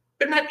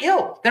not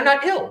ill. They're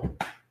not ill.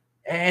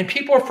 And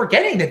people are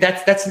forgetting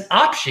that's an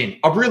option,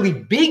 a really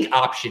big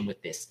option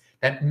with this,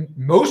 that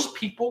most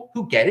people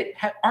who get it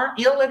aren't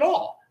ill at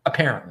all,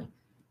 apparently.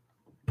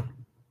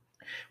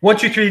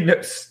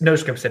 123 No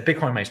Script said,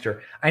 Bitcoin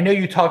Meister, I know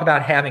you talk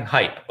about having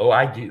hype. Oh,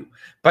 I do.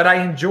 But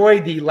I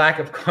enjoy the lack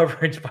of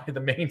coverage by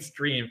the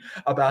mainstream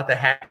about the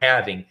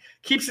halving.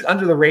 Keeps it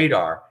under the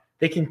radar.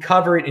 They can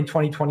cover it in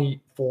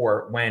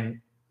 2024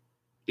 when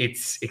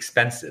it's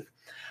expensive.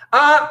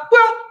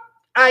 Well,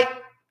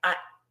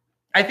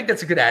 I think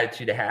that's a good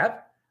attitude to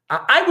have.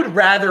 I would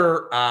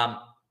rather,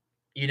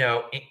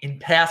 in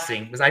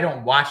passing, because I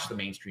don't watch the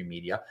mainstream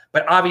media,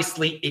 but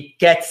obviously it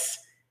does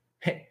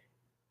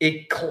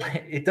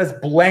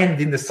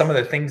blend into some of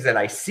the things that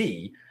I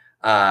see.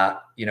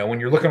 When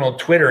you're looking on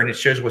Twitter and it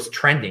shows what's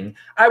trending,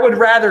 I would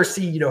rather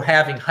see,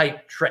 having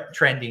hype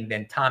trending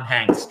than Tom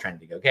Hanks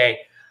trending.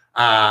 Okay.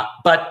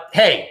 But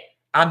hey,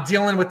 I'm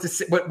dealing with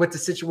what the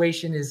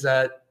situation is,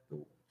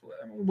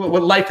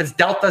 what life has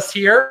dealt us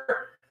here.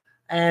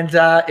 And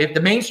if the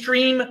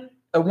mainstream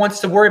wants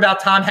to worry about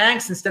Tom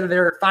Hanks instead of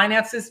their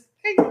finances,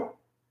 hey,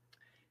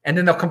 And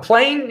then they'll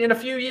complain in a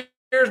few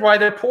years why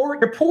they're poor.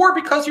 You're poor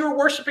because you were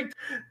worshiping.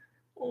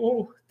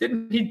 Oh,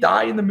 didn't he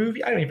die in the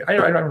movie? I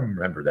don't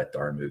remember that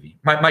darn movie.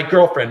 My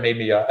girlfriend made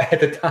me at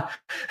the time.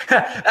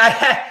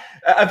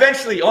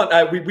 Eventually,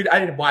 I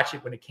didn't watch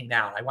it when it came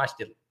out. I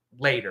watched it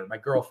later. My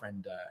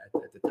girlfriend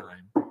at the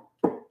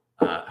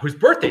time, whose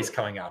birthday's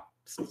coming up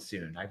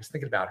soon. I was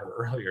thinking about her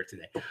earlier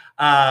today.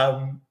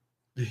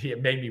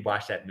 It made me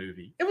watch that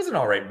movie. It was an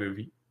all right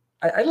movie.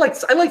 I liked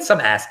some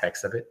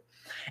aspects of it.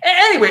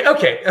 Anyway,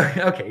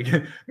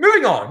 okay.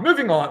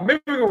 Moving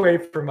away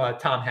from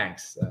Tom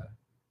Hanks,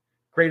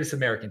 greatest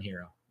American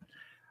hero.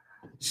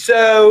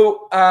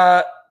 So,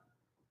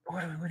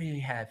 what do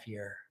you have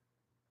here?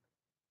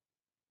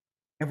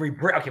 We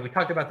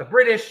talked about the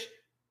British,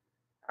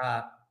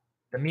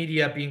 the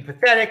media being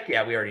pathetic.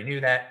 Yeah, we already knew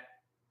that.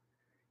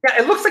 Yeah,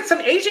 it looks like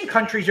some Asian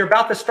countries are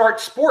about to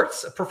start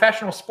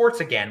professional sports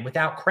again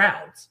without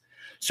crowds.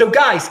 So,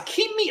 guys,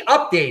 keep me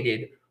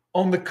updated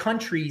on the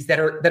countries that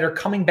are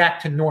coming back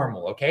to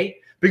normal, okay?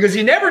 Because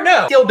you never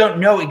know. Still don't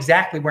know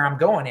exactly where I'm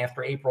going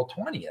after April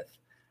 20th.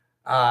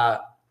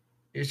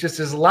 It's just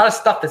there's a lot of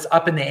stuff that's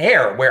up in the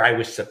air where I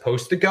was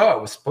supposed to go. I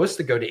was supposed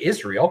to go to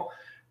Israel,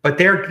 but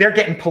they're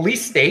getting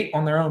police state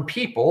on their own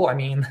people. I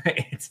mean,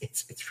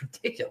 it's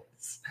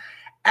ridiculous.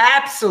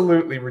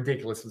 Absolutely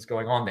ridiculous what's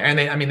going on there. And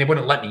they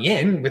wouldn't let me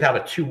in without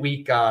a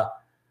 2-week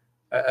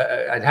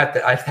I'd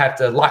have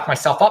to lock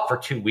myself up for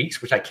 2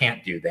 weeks, which I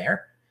can't do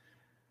there.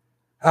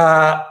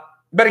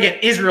 But again,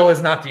 Israel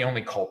is not the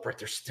only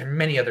culprit. There are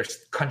many other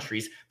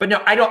countries, but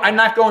no, I'm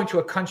not going to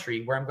a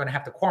country where I'm going to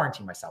have to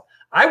quarantine myself.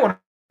 I want to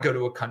go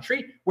to a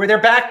country where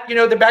they're back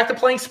to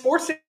playing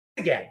sports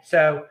again.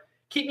 So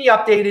keep me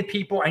updated,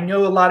 people. I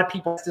know a lot of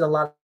people did a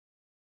lot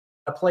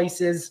of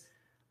places.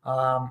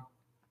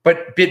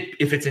 But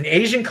if it's an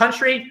Asian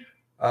country,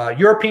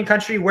 European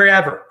country,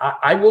 wherever,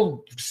 I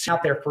will sit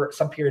out there for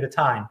some period of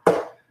time.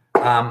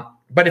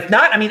 But if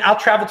not, I'll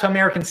travel to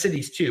American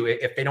cities too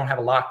if they don't have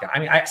a lockdown.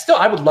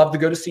 I would love to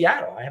go to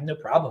Seattle. I have no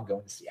problem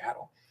going to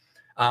Seattle.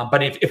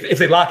 But if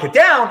they lock it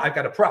down, I've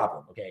got a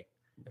problem. Okay,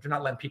 if they're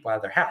not letting people out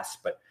of their house.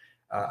 But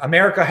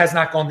America has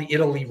not gone the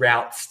Italy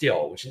route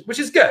still, which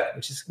is good,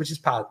 which is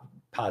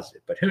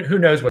positive. But who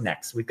knows what's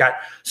next? We've got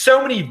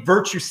so many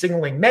virtue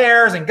signaling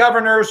mayors and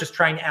governors just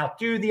trying to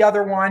outdo the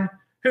other one.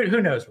 Who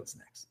knows what's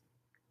next?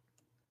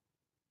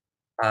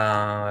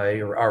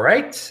 All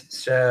right.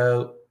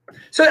 So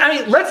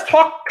let's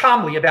talk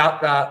calmly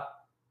about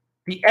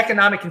the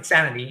economic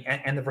insanity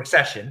and the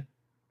recession,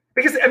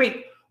 because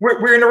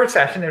we're in a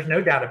recession. There's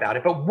no doubt about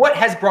it. But what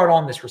has brought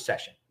on this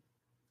recession?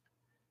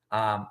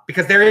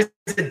 Because there is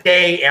a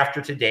day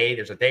after today.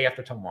 There's a day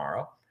after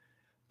tomorrow.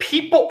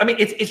 People,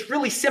 it's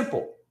really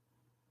simple.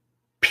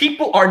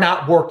 People are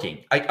not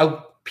working.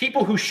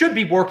 People who should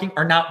be working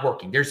are not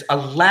working. There's a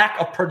lack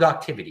of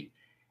productivity,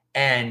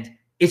 and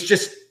it's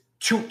just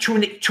to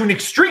an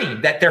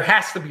extreme that there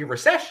has to be a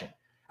recession.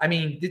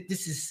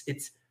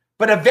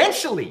 But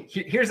eventually,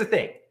 here's the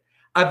thing.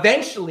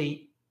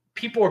 Eventually,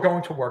 people are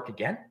going to work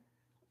again,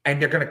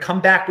 and they're going to come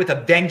back with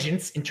a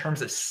vengeance in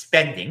terms of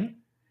spending.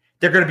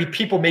 They're going to be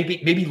people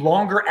maybe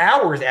longer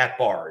hours at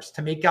bars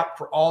to make up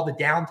for all the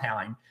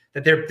downtime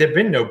that there've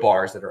been no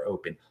bars that are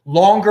open,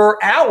 longer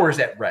hours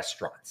at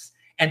restaurants,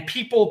 and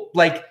people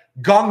like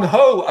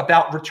gung-ho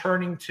about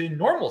returning to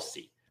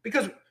normalcy,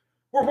 because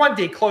we're one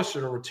day closer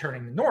to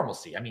returning to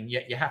normalcy.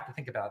 You have to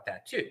think about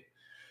that too.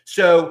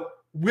 So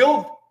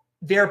will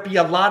there be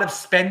a lot of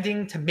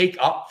spending to make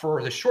up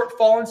for the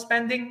shortfall in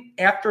spending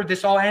after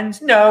this all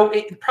ends? No,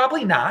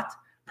 probably not.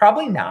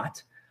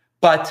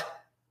 But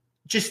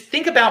just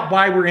think about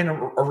why we're in a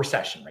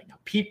recession right now.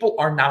 People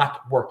are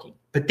not working,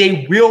 but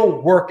they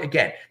will work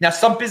again. Now,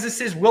 some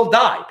businesses will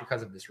die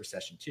because of this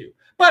recession too,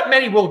 but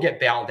many will get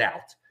bailed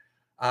out.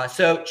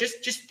 So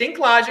just think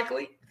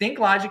logically.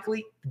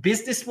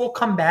 Business will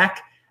come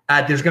back.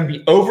 There's going to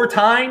be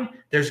overtime.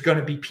 There's going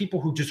to be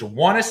people who just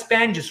want to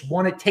spend, just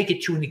want to take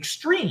it to an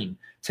extreme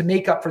to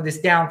make up for this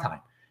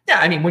downtime.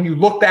 Yeah, when you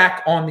look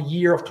back on the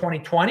year of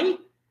 2020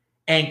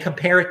 and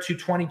compare it to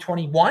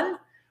 2021,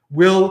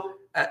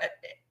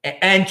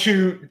 and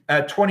to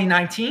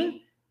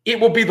 2019, it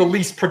will be the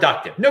least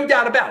productive. No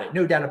doubt about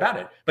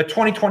it. But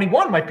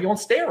 2021 might be on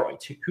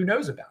steroids. Who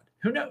knows about it?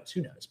 Who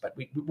knows? But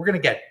we're going to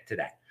get to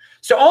that.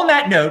 So on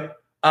that note,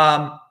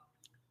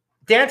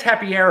 Dan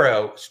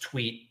Tapiero's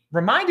tweet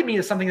reminded me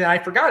of something that I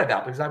forgot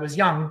about because I was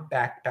young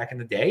back in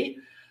the day.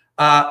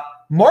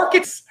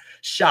 Markets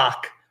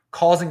shock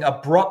causing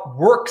abrupt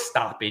work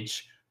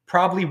stoppage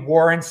probably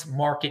warrants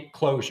market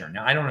closure.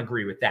 Now, I don't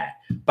agree with that,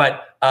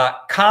 but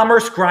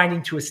commerce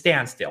grinding to a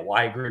standstill. Well,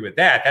 I agree with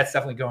that. That's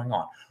definitely going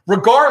on.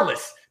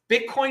 Regardless,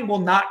 Bitcoin will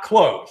not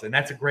close, and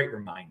that's a great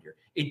reminder.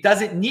 It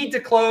doesn't need to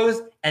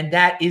close, and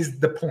that is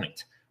the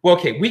point. Well,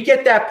 okay, we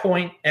get that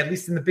point, at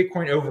least in the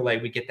Bitcoin overlay,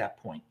 we get that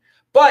point.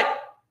 But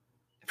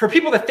for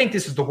people that think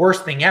this is the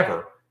worst thing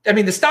ever,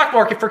 the stock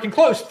market freaking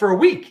closed for a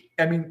week.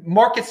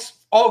 Markets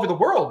all over the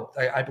world,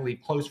 I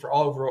believe, closed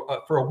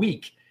for a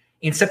week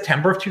in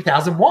September of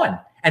 2001.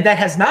 And that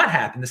has not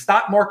happened. The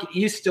stock market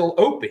is still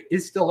open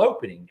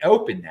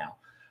now.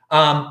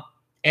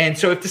 And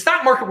so if the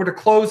stock market were to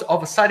close all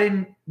of a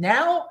sudden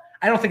now,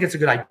 I don't think it's a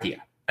good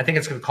idea. I think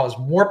it's going to cause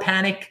more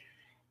panic.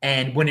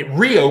 And when it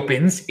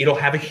reopens, it'll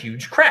have a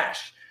huge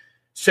crash.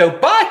 So,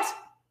 but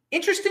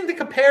interesting to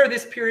compare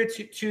this period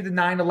to the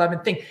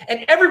 9/11 thing.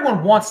 And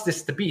everyone wants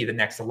this to be the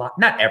next a lot.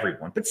 Not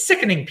everyone, but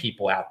sickening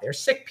people out there,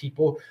 sick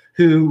people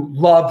who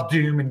love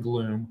doom and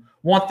gloom,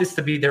 want this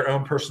to be their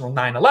own personal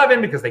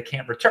 9/11 because they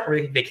can't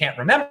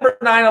remember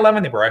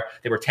 9/11.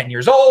 They were 10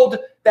 years old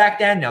back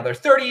then. Now they're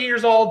 30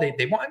 years old.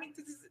 They want. I mean,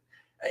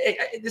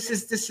 this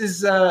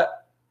is.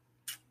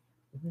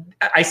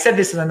 I said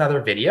this in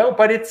another video,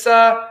 but it's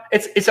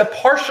a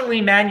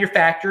partially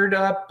manufactured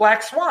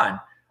black swan.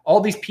 All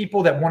these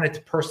people that want it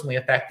to personally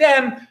affect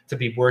them to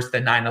be worse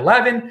than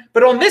 9/11,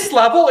 but on this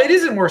level, it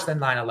isn't worse than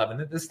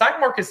 9/11. The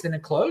stock market's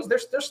didn't close; they're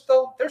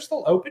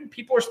still open.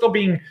 People are still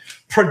being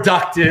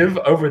productive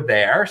over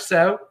there.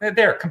 So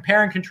there,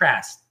 compare and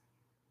contrast.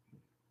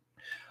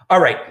 All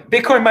right,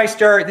 Bitcoin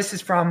Meister. This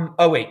is from.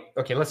 Oh wait,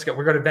 okay. Let's go.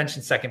 We're going to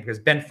mention second because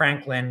Ben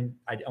Franklin.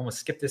 I almost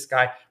skipped this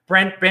guy.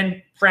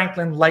 Ben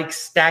Franklin likes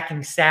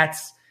stacking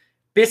sats.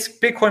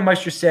 Bitcoin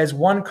Meister says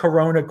one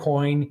Corona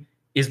coin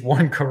is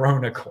one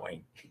Corona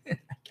coin.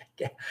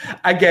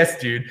 I guess,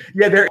 dude.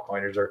 Yeah, they're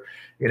coiners are.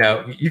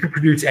 You can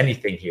produce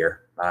anything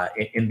here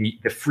in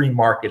the free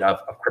market of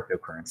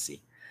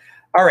cryptocurrency.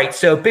 All right,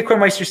 so Bitcoin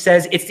Meister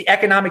says it's the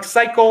economic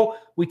cycle.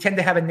 We tend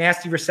to have a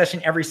nasty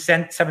recession every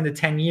 7 to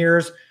 10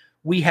 years.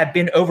 We have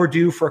been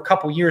overdue for a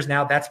couple years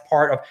now. That's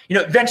part of,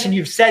 Vention,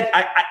 you've said,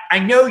 I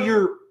know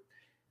your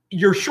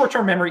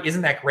short-term memory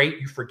isn't that great.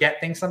 You forget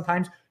things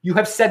sometimes. You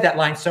have said that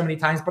line so many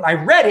times, but I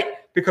read it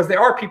because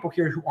there are people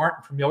here who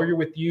aren't familiar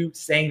with you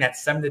saying that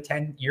 7 to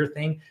 10 year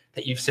thing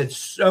that you've said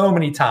so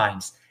many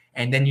times.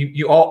 And then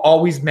you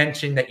always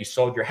mention that you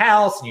sold your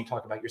house and you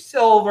talk about your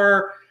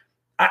silver.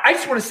 I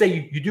just want to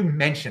say you do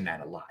mention that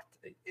a lot.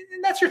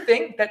 And that's your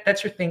thing.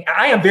 That's your thing.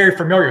 I am very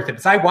familiar with it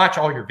because I watch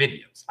all your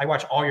videos.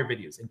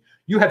 And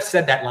you have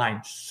said that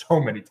line so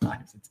many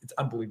times. It's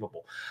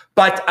unbelievable.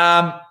 But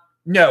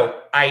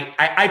no,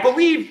 I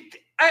believe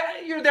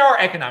there are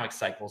economic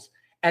cycles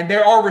and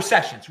there are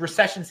recessions.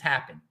 Recessions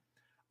happen.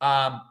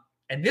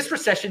 And this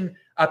recession,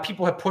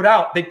 people have put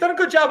out, they've done a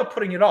good job of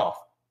putting it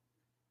off.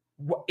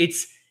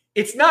 It's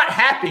not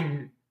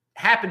happening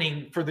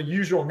for the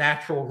usual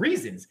natural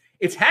reasons.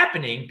 It's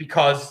happening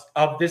because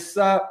of this.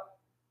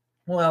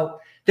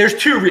 There's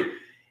two.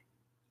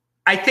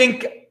 I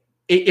think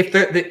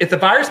if the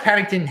virus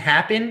panic didn't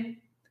happen,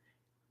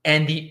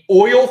 and the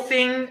oil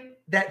thing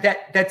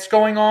that's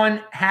going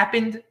on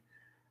happened,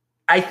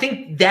 I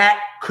think that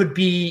would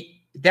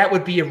be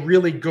a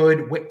really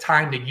good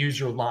time to use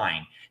your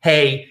line.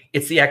 Hey,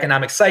 it's the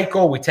economic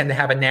cycle. We tend to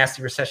have a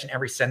nasty recession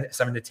every 7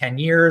 to 10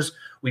 years.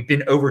 We've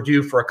been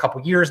overdue for a couple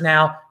years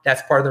now.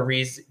 That's part of the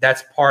reason.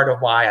 That's part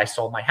of why I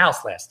sold my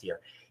house last year.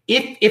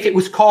 If it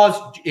was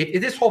caused, if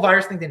this whole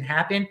virus thing didn't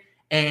happen,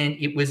 and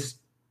it was,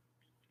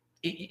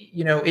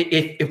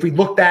 if we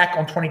look back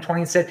on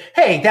 2020 and said,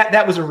 hey,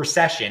 that was a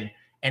recession,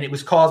 and it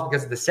was caused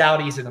because of the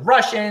Saudis and the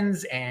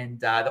Russians and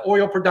the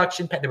oil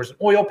production, there was an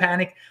oil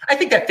panic. I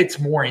think that fits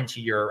more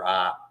into your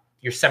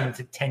 7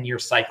 to 10 year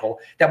cycle,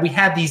 that we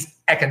have these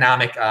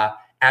economic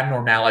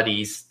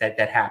abnormalities that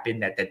happen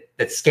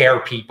that scare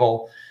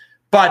people.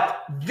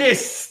 But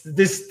this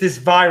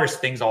virus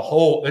thing's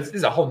this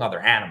is a whole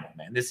nother animal,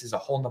 man. This is a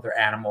whole nother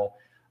animal.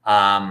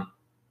 And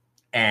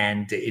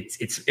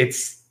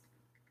it's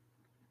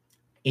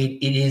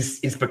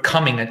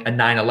becoming a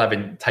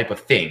 9/11 type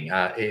of thing.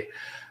 And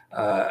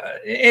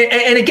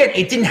again,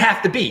 it didn't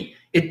have to be.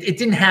 It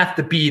didn't have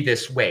to be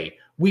this way.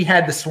 We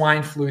had the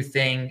swine flu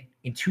thing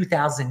in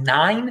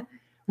 2009.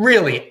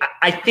 Really,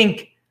 I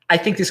think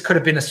this could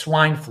have been a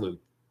swine flu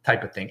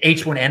type of thing,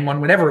 H1N1,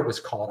 whatever it was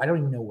called. I don't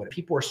even know what it.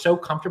 People are so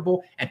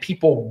comfortable and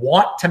people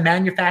want to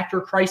manufacture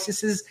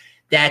crises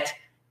that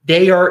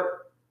if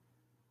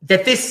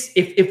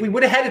we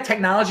would have had the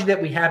technology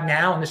that we have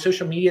now and the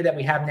social media that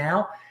we have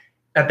now,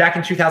 back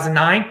in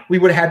 2009, we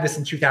would have had this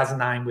in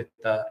 2009 with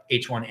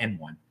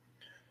H1N1.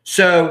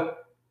 So,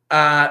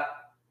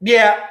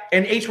 yeah,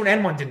 and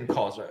H1N1 didn't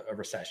cause a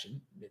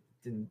recession. It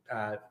didn't.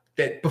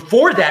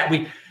 Before that,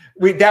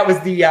 that was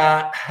the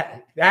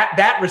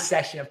that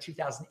recession of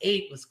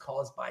 2008 was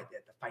caused by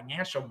the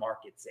financial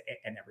markets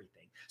and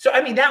everything. So,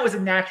 I mean, that was a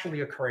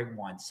naturally occurring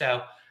one.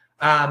 So,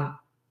 I'm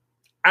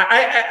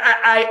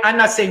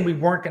not saying we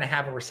weren't going to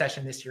have a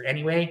recession this year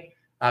anyway,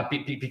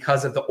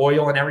 because of the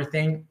oil and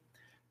everything.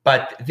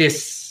 But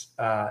this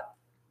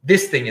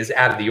thing is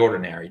out of the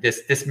ordinary.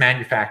 This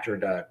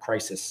manufactured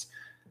crisis,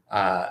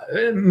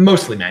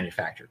 mostly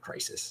manufactured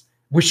crisis,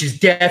 which is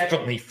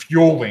definitely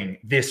fueling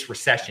this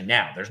recession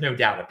now. There's no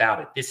doubt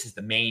about it. This is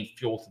the main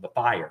fuel to the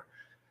fire.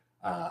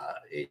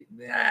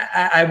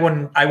 I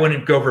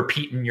wouldn't go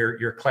repeating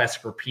your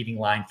classic repeating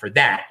line for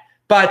that.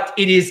 But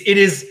it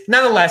is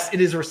nonetheless,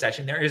 it is a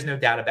recession. There is no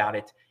doubt about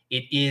it.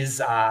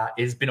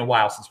 It's been a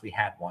while since we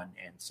had one.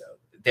 And so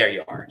there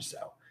you are.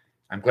 So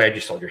I'm glad you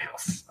sold your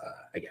house,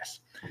 I guess.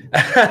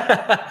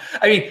 I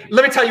mean,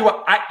 let me tell you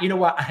what,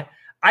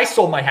 I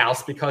sold my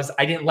house because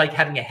I didn't like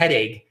having a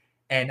headache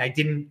and I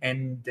didn't.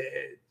 And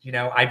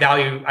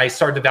I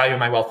started to value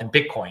my wealth in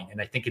Bitcoin,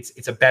 and I think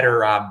it's a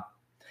better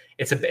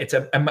it's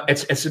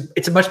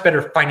a much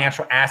better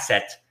financial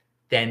asset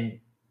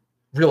than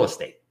real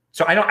estate.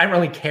 So I don't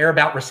really care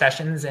about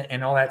recessions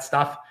and all that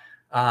stuff.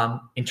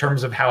 In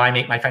terms of how I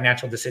make my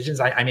financial decisions,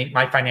 I make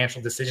my financial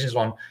decisions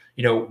on,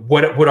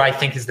 what do I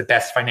think is the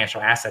best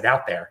financial asset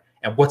out there,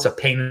 and what's a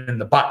pain in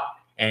the butt.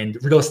 And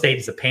real estate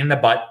is a pain in the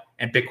butt,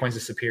 and Bitcoin's a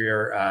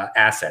superior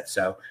asset.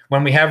 So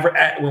when we have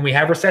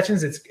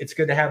recessions, it's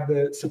good to have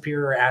the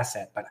superior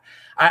asset. But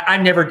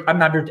I'm never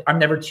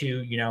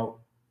too,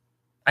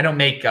 I don't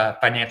make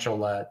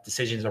financial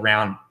decisions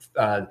around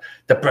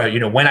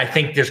when I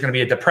think there's going to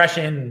be a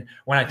depression,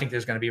 when I think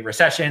there's going to be a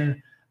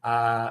recession.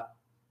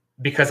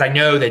 Because I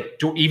know that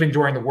even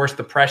during the worst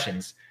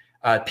depressions,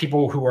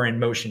 people who are in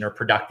motion are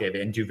productive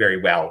and do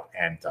very well.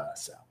 And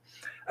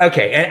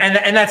okay,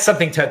 and that's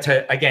something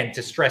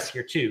to stress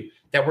here too,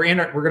 that we're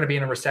going to be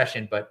in a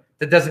recession, but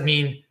that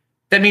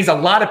means a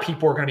lot of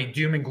people are going to be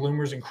doom and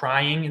gloomers and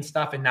crying and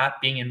stuff and not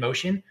being in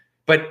motion.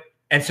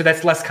 And so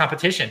that's less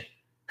competition.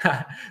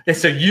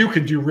 So you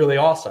can do really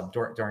awesome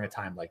during a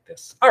time like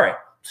this. All right,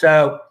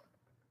 so.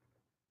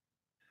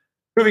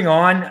 Moving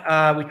on,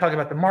 we talk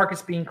about the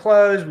markets being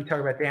closed. We talk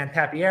about Dan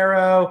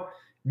Papiero.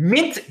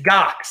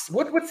 MintGox.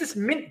 What's this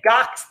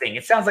MintGox thing?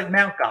 It sounds like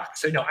Mount Gox.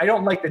 So no, I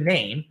don't like the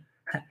name.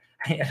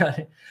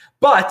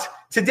 But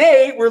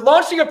today we're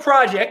launching a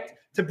project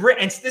to bring,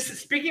 and this is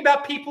speaking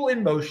about people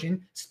in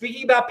motion,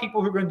 speaking about people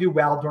who are going to do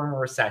well during a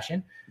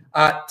recession.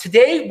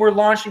 Today we're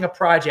launching a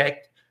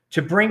project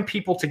to bring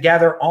people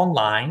together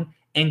online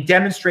and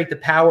demonstrate the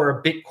power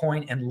of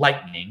Bitcoin and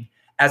Lightning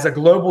as a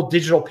global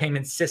digital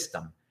payment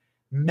system.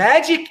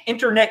 Magic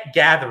Internet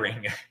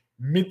Gathering,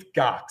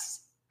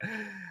 MintGox.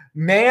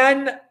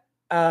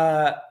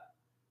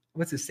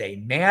 What's it say?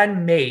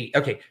 Man-made.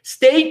 Okay,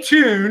 stay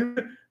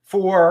tuned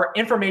for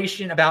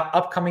information about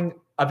upcoming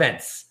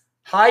events.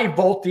 High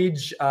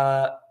voltage.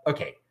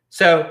 Okay,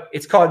 so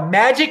it's called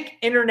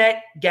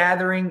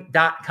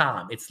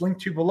magicinternetgathering.com. It's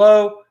linked to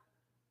below.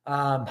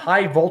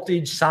 High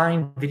voltage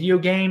signed video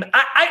game.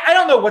 I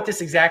don't know what this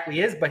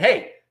exactly is, but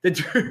hey,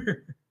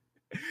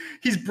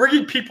 he's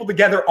bringing people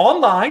together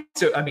online.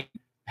 So,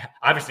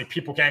 obviously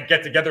people can't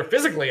get together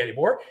physically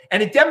anymore.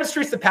 And it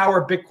demonstrates the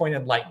power of Bitcoin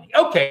and Lightning.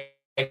 Okay,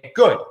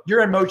 good.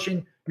 You're in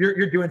motion.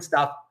 You're doing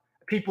stuff.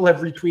 People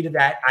have retweeted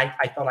that.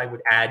 I thought I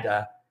would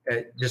add,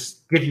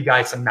 just give you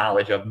guys some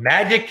knowledge of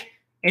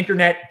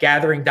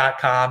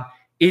magicinternetgathering.com.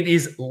 It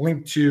is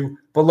linked to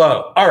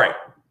below. All right.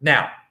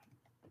 Now,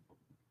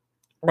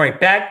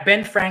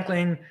 Ben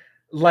Franklin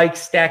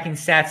likes stacking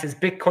sats, says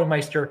Bitcoin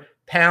Meister,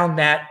 pound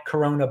that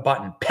Corona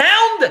button.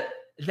 Pound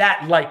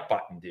that like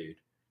button, dude.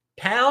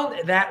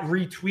 Pound that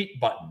retweet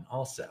button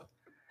also.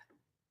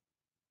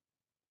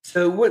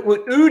 So what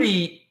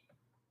Udi,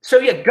 so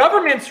yeah,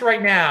 governments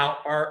right now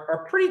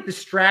are pretty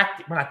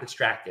distracted, well, not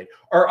distracted,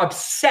 are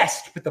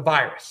obsessed with the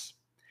virus.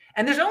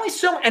 And there's only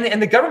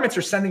and the governments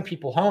are sending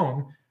people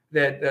home.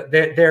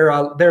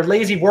 Their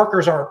lazy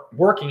workers aren't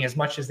working as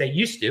much as they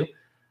used to.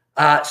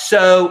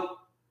 So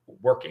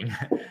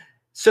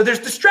there's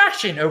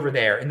distraction over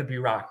there in the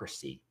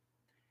bureaucracy.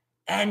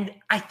 And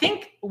I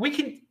think we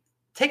can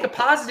take a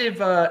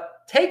positive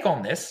take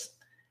on this,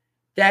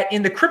 that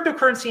in the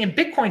cryptocurrency and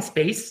Bitcoin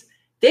space,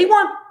 they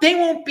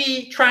won't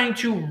be trying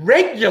to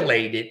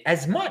regulate it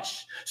as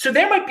much. So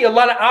there might be a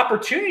lot of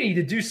opportunity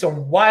to do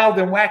some wild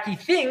and wacky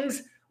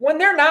things when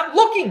they're not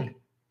looking,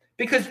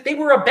 because they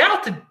were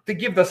about to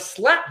give the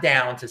slap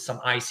down to some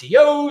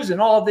ICOs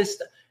and all of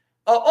this,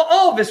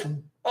 all of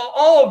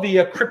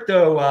the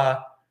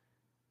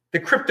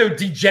crypto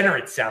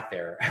degenerates out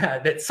there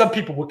that some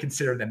people would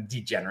consider them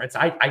degenerates.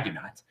 I do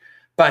not.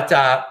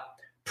 But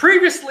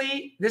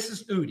previously, this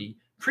is Udi.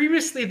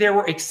 Previously, there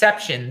were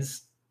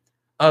expectations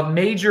of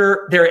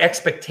major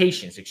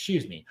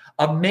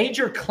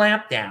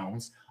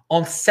clampdowns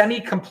on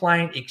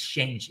semi-compliant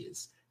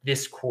exchanges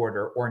this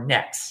quarter or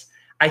next.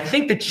 I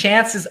think the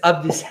chances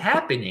of this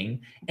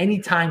happening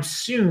anytime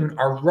soon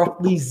are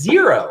roughly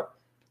zero.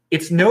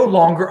 It's no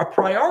longer a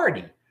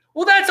priority.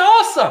 Well, that's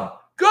awesome.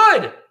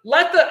 Good.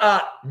 Let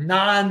the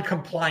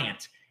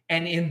non-compliant.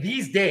 And in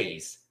these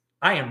days,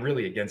 I am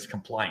really against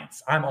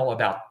compliance. I'm all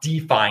about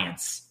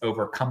defiance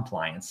over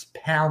compliance.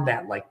 Pound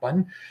that like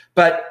button.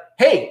 But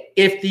hey,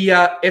 if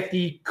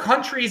the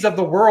countries of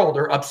the world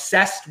are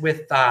obsessed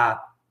with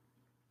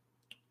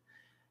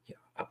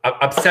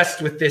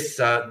this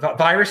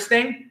virus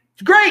thing,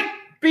 it's great.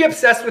 Be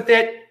obsessed with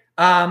it.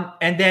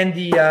 And then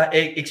the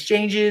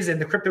exchanges and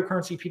the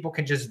cryptocurrency people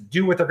can just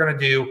do what they're going to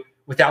do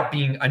without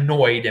being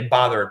annoyed and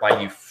bothered by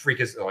you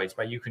freakazoids,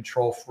 by you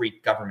control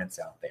freak governments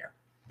out there.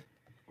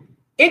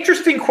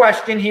 Interesting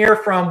question here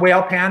from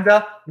Whale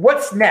Panda.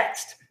 What's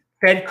next?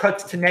 Fed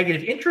cuts to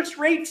negative interest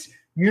rates,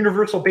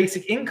 universal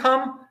basic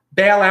income,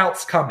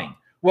 bailouts coming.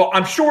 Well,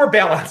 I'm sure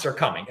bailouts are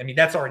coming. I mean,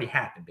 that's already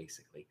happened,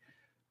 basically.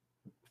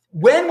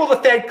 When will the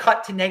Fed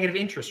cut to negative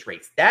interest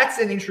rates? That's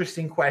an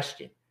interesting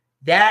question.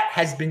 That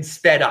has been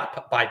sped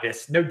up by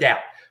this, no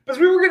doubt.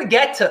 Because we were going to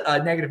get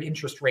to negative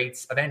interest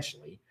rates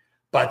eventually.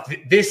 But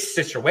this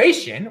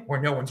situation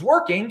where no one's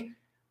working,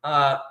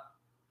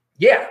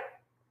 yeah,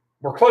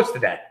 we're close to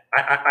that.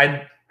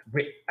 I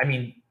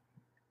mean,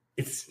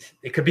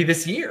 it could be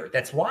this year.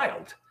 That's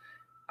wild.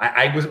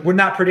 I would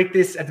not predict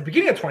this at the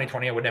beginning of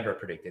 2020. I would never have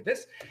predicted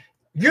this.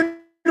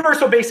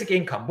 Universal basic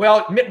income.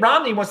 Well, Mitt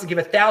Romney wants to give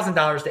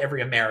 $1,000 to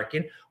every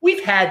American.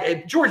 We've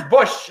had George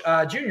Bush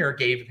Jr.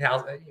 gave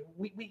 $1,000.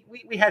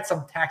 We had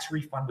some tax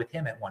refund with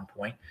him at one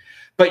point,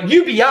 but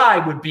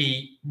UBI would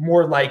be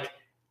more like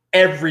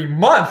every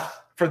month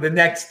for the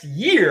next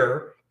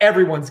year.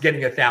 Everyone's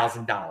getting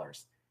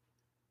 $1,000.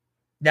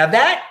 Now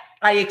that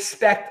I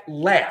expect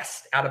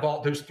last out of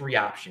all those three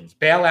options: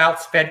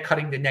 bailouts, Fed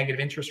cutting the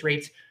negative interest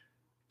rates.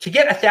 To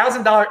get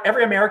 $1,000,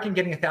 every American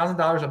getting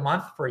 $1,000 a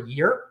month for a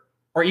year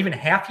or even a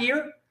half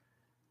year,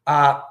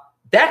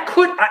 that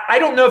could, I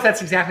don't know if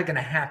that's exactly going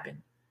to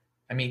happen.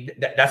 I mean,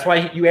 that's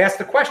why you asked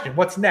the question,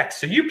 what's next?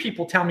 So you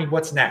people tell me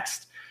what's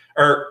next.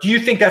 Or do you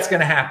think that's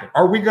going to happen?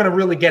 Are we going to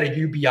really get a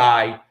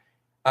UBI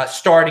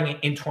starting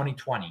in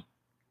 2020?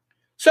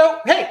 So,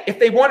 hey, if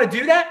they want to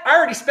do that, I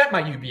already spent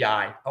my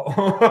UBI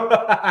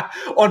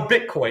on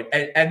Bitcoin.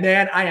 And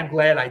man, I am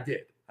glad I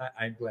did.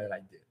 I'm glad I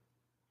did.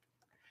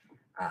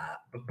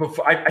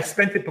 Before I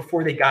spent it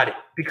before they got it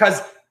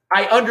because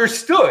I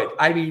understood.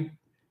 I mean,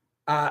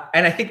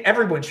 and I think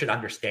everyone should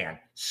understand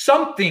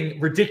something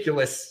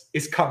ridiculous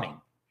is coming.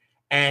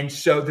 And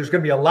so there's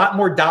going to be a lot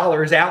more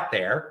dollars out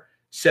there.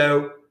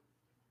 So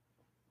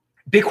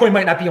Bitcoin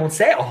might not be on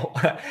sale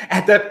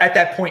at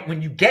that point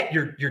when you get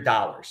your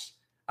dollars.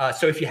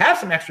 So if you have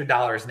some extra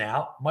dollars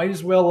now, might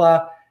as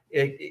well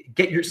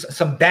get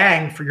some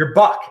bang for your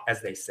buck,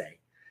 as they say.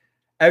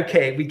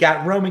 Okay, we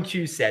got Roman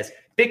Q says,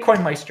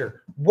 Bitcoin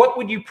Meister, what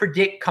would you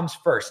predict comes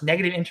first,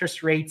 negative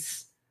interest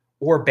rates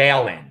or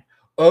bail-in?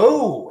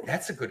 Oh,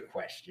 that's a good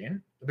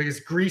question because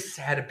Greece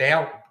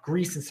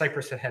and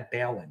Cyprus had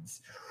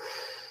bail-ins.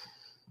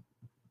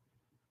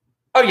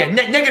 Oh yeah,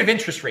 negative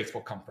interest rates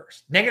will come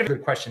first. Negative,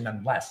 good question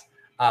nonetheless.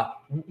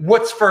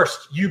 What's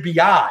first,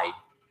 UBI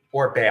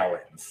or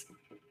bail-ins?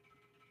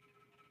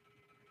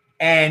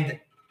 And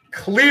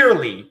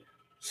clearly,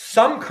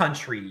 some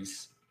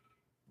countries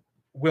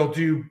will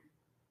do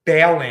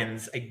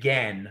bail-ins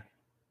again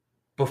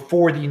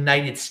before the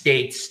United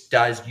States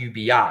does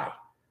UBI.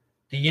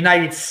 The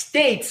United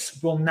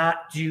States will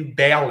not do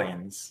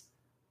bail-ins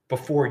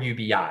before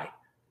UBI.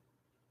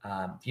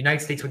 The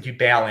United States will do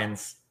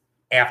bail-ins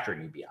after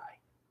UBI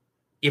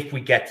if we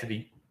get to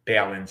the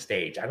bail-in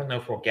stage. I don't know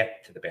if we'll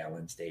get to the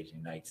bail-in stage in the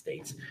United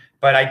States,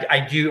 but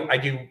I do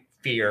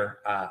fear,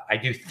 I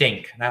do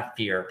think, not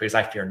fear because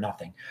I fear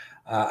nothing.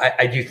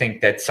 I do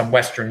think that some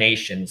Western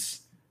nations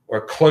or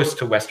close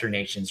to Western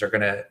nations are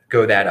going to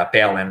go that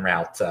bail-in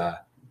route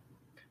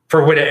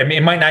for what I mean.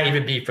 It might not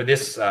even be for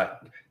this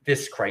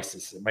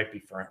crisis. It might be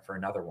for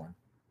another one.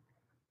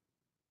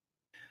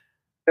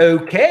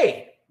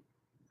 Okay,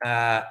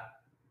 and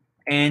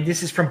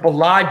this is from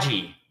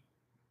Balaji.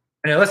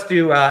 Now let's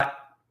do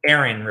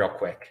Aaron real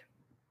quick.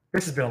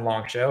 This has been a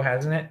long show,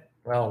 hasn't it?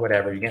 Well,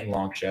 whatever. You're getting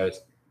long shows.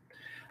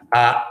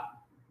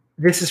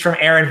 This is from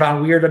Aaron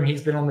Von Weirdum.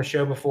 He's been on the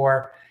show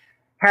before.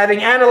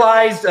 Having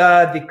analyzed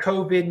the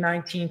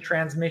COVID-19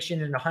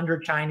 transmission in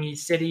 100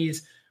 Chinese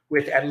cities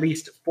with at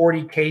least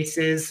 40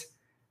 cases,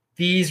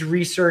 these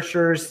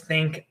researchers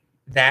think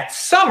that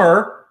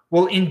summer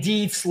will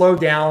indeed slow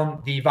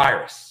down the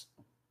virus.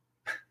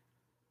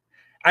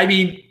 I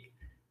mean,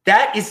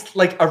 that is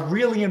like a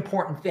really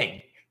important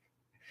thing.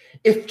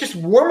 If just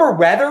warmer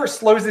weather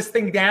slows this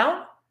thing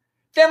down,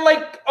 then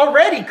like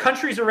already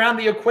countries around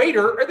the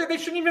equator, they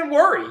shouldn't even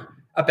worry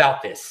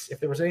about this if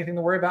there was anything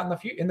to worry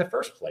about in the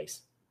first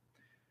place.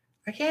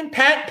 Again,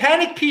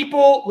 panic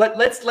people.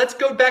 Let's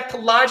go back to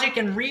logic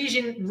and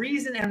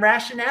reason and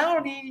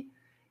rationality.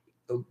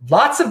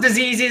 Lots of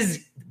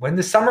diseases, when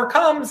the summer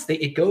comes,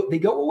 they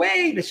go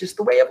away. That's just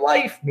the way of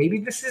life. Maybe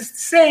this is the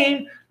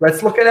same.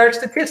 Let's look at our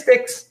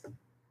statistics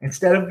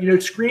instead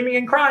of screaming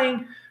and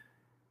crying.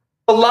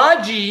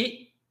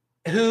 Balaji,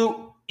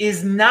 who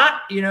is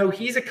not,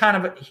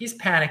 he's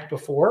panicked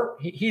before.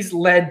 He's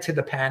led to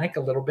the panic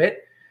a little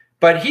bit,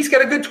 but he's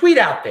got a good tweet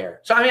out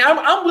there. So I mean,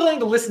 I'm willing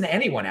to listen to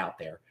anyone out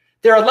there.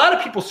 There are a lot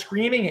of people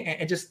screaming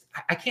and just,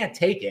 I can't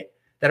take it,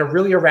 that are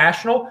really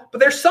irrational. But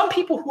there's some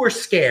people who are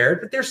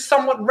scared, but they're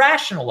somewhat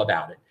rational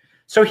about it.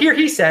 So here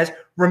he says,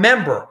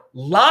 remember,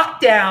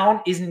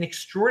 lockdown is an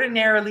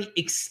extraordinarily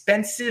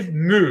expensive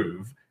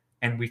move,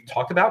 and we've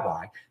talked about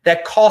why,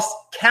 that costs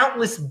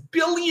countless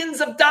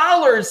billions of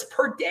dollars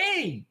per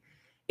day.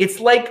 It's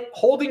like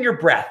holding your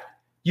breath.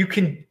 You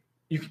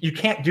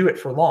can't do it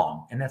for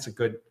long, and that's a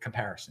good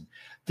comparison.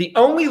 The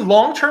only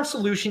long-term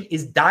solution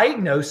is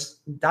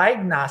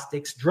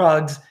diagnostics,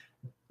 drugs,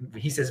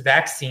 he says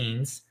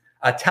vaccines,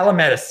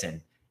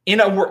 telemedicine.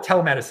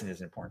 Telemedicine is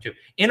important too.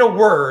 In a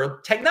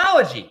word,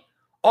 technology.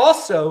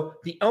 Also,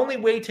 the only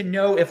way to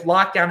know if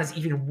lockdown is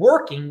even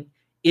working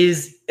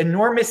is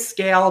enormous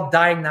scale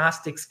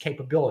diagnostics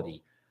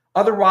capability.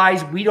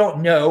 Otherwise, we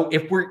don't know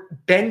if we're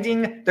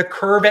bending the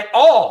curve at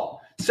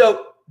all.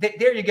 So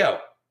there you go.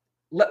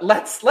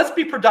 let's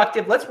be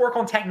productive. Let's work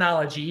on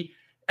technology.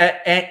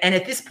 And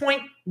at this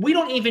point, we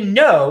don't even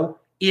know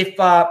if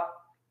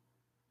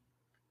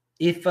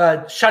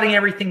shutting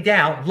everything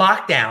down,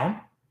 lockdown,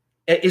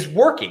 is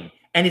working,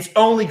 and it's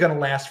only going to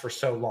last for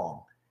so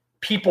long.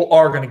 People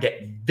are going to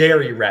get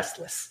very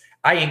restless.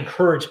 I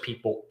encourage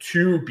people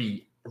to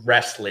be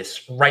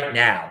restless right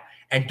now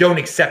and don't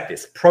accept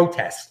this.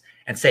 Protest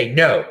and say,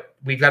 no,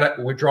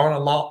 we're drawing a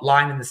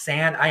line in the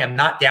sand. I am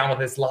not down with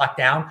this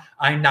lockdown.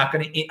 I'm not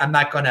going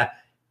to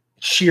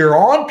cheer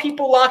on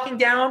people locking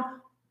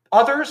down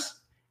others.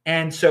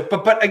 And so,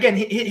 but again,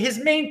 his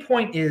main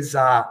point is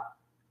that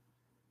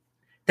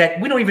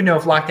we don't even know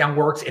if lockdown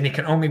works, and it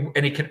can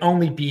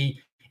only be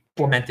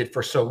implemented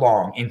for so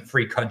long in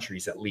free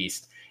countries, at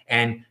least.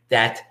 And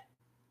that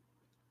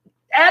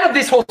out of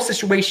this whole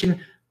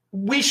situation,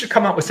 we should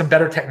come up with some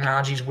better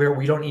technologies where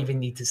we don't even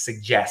need to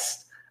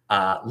suggest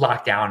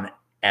lockdown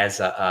as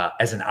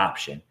an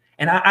option.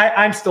 And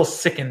I'm still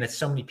sickened that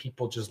so many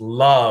people just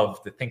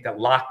love to think that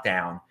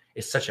lockdown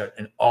is such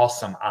an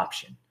awesome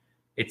option.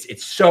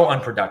 It's so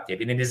unproductive,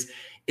 and the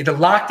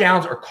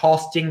lockdowns are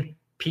costing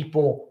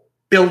people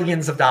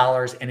billions of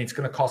dollars, and it's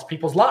going to cost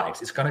people's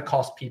lives. It's going to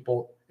cause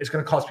people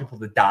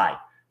to die.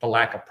 The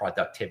lack of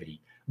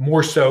productivity,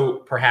 more so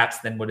perhaps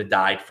than would have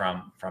died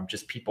from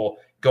just people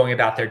going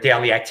about their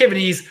daily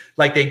activities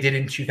like they did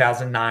in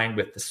 2009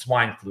 with the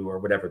swine flu or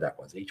whatever that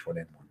was,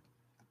 H1N1.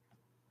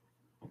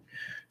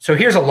 So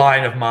here's a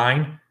line of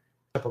mine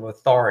of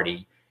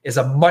authority is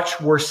a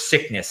much worse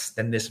sickness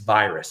than this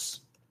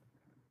virus.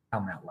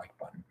 On that like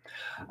button.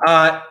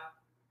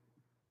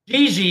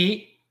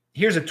 Gigi,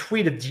 here's a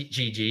tweet of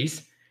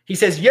Gigi's. He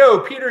says, yo,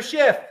 Peter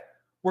Schiff,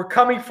 we're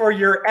coming for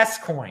your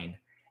S-Coin.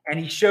 And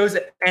he shows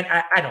it. And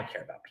I don't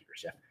care about Peter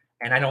Schiff.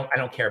 And I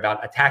don't care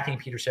about attacking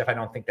Peter Schiff. I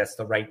don't think that's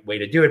the right way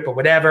to do it. But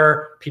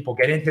whatever, people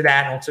get into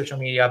that on social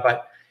media.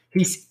 But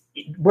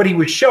what he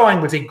was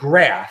showing was a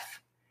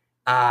graph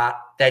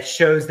that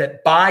shows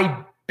that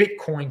buy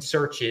Bitcoin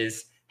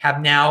searches have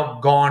now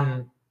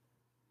gone.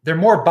 There are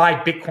more buy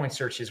Bitcoin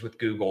searches with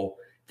Google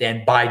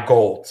than buy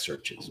gold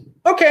searches.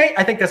 Okay,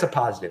 I think that's a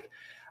positive.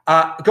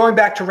 Going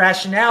back to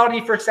rationality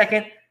for a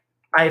second,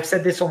 I have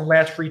said this on the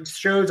last 3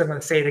 shows. I'm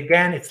going to say it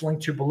again. It's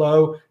linked to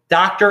below.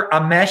 Dr.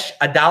 Amesh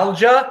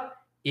Adalja,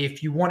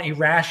 if you want a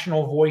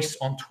rational voice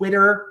on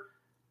Twitter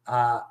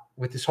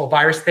with this whole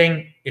virus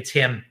thing, it's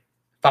him.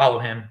 Follow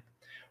him.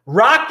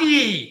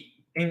 Rocky,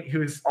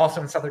 who's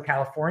also in Southern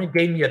California,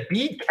 gave me a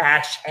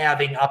Bcash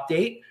halving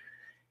update.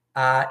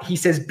 He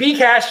says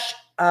Bcash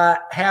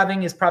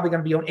halving is probably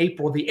going to be on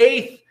April the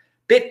 8th.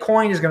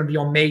 Bitcoin is going to be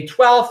on May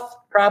 12th,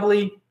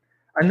 probably.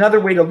 Another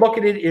way to look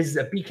at it is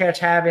a Bcash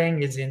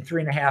halving is in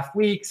 3.5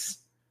 weeks.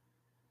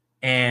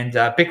 And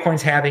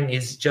Bitcoin's halving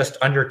is just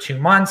under 2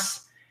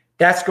 months.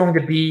 That's going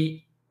to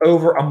be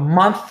over a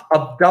month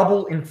of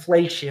double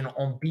inflation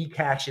on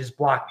Bcash's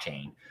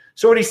blockchain.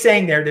 So what he's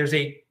saying there's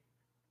a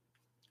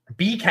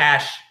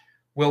Bcash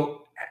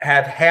will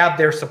have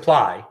their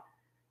supply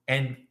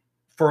and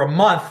for a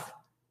month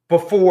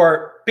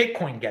before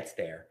Bitcoin gets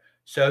there.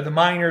 So the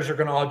miners are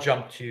going to all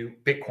jump to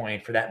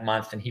Bitcoin for that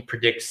month, and he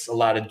predicts a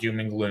lot of doom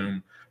and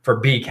gloom for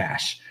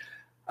Bcash.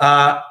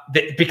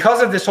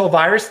 Because of this whole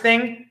virus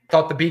thing, I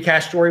thought the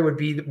Bcash story would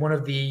be one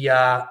of the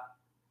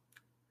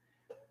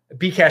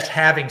Bcash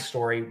halving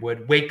story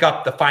would wake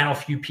up the final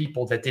few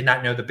people that did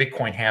not know the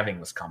Bitcoin halving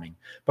was coming.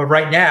 But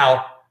right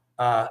now,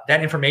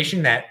 that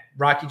information that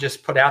Rocky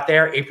just put out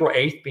there, April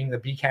 8th being the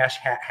Bcash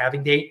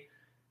halving date,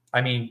 I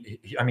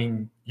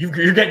mean,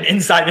 you're getting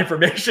inside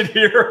information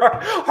here.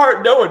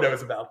 No one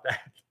knows about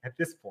that at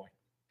this point.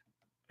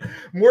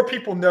 More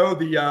people know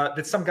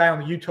that some guy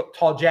on the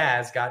Utah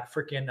Jazz got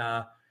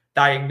freaking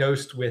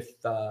diagnosed with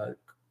a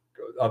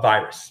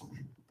virus.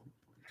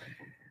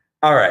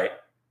 All right,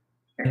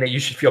 and that you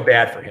should feel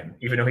bad for him,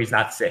 even though he's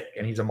not sick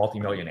and he's a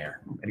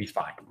multimillionaire and he's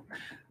fine,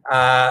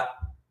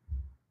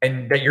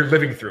 and that you're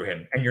living through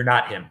him and you're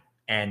not him.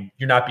 And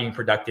you're not being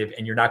productive,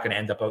 and you're not going to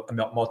end up a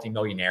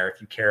multimillionaire if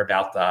you care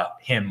about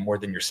him more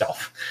than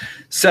yourself.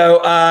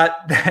 So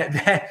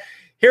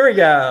here we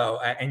go.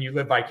 And you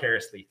live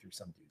vicariously through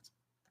some dudes.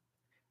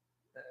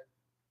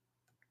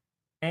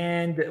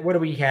 And what do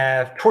we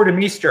have?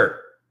 Tordemeester.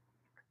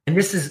 And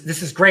this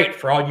is great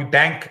for all you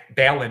bank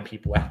bail-in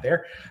people out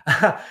there.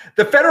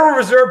 The Federal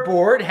Reserve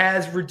Board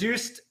has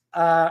reduced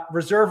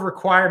reserve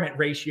requirement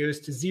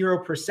ratios to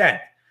 0%.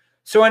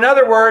 So in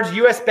other words,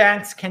 U.S.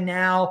 banks can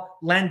now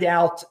lend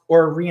out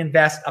or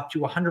reinvest up to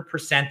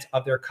 100%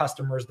 of their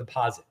customers'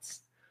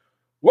 deposits.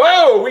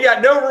 Whoa, we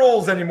got no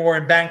rules anymore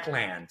in bank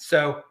land.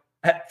 So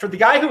for the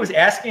guy who was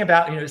asking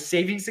about,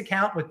 savings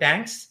account with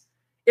banks,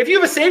 if you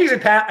have a savings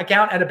account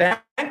at a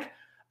bank,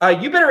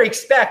 you better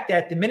expect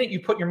that the minute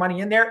you put your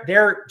money in there,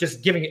 they're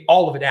just giving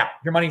all of it out.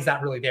 Your money's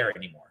not really there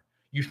anymore.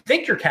 You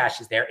think your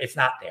cash is there, it's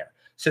not there.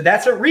 So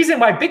that's a reason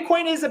why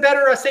Bitcoin is a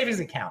better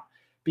savings account,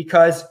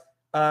 because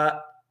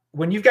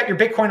when you've got your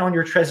Bitcoin on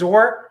your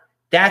Trezor,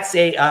 that's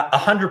a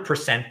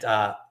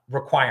 100%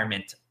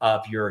 requirement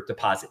of your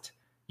deposit.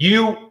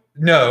 You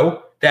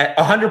know that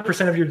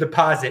 100% of your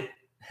deposit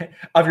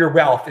of your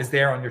wealth is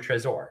there on your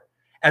Trezor.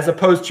 As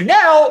opposed to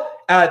now,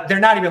 they're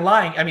not even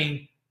lying. I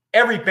mean,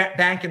 every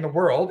bank in the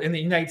world, in the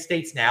United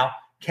States now,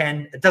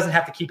 doesn't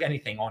have to keep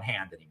anything on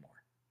hand anymore.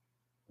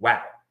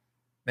 Wow.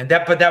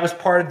 But that was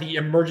part of the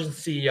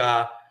emergency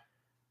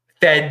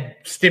Fed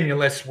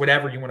stimulus,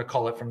 whatever you want to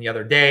call it, from the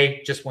other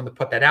day. Just wanted to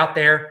put that out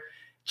there.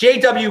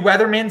 J.W.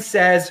 Weatherman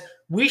says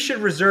we should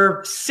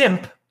reserve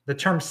simp, the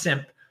term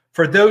simp,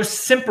 for those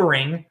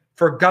simpering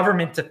for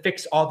government to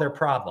fix all their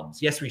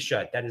problems. Yes, we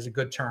should. That is a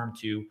good term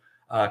to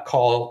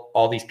call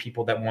all these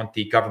people that want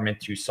the government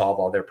to solve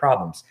all their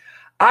problems.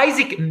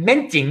 Isaac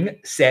Menting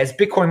says,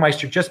 Bitcoin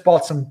Meister just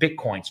bought some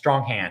Bitcoin.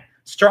 Strong hand.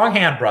 Strong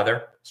hand,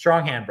 brother.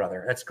 Strong hand,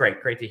 brother. That's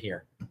great. Great to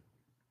hear.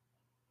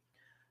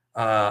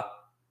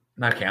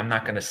 Okay, I'm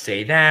not going to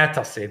say that.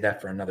 I'll save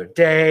that for another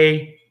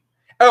day.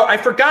 Oh, I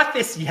forgot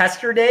this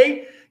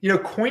yesterday.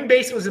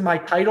 Coinbase was in my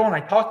title, and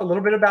I talked a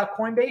little bit about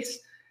Coinbase.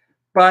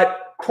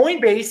 But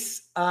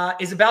Coinbase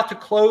is about to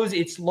close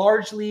its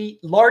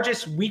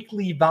largest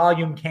weekly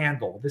volume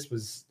candle. This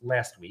was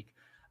last week,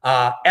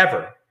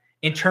 ever,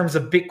 in terms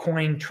of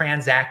Bitcoin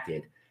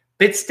transacted.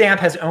 Bitstamp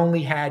has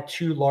only had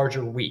 2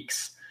 larger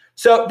weeks.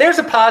 So there's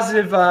a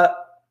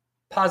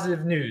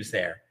positive news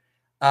there.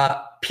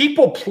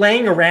 People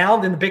playing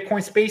around in the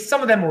Bitcoin space,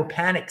 some of them were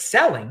panic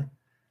selling,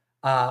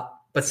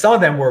 but some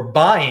of them were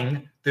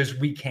buying those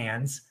weak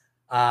hands.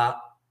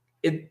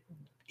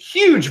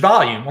 Huge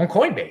volume on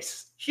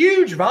Coinbase.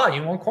 Huge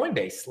volume on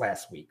Coinbase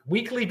last week.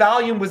 Weekly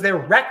volume was their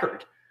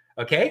record.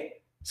 Okay,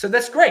 so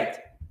that's great.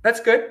 That's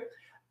good.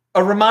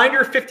 A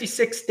reminder,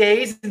 56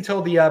 days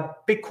until the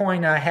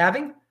Bitcoin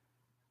halving.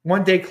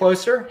 1 day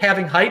closer,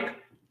 halving hype.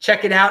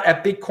 Check it out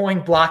at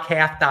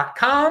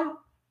bitcoinblockhalf.com.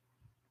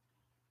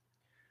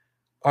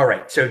 All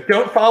right, so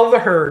don't follow the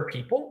herd,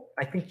 people.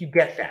 I think you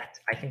get that.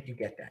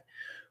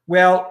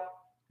 Well,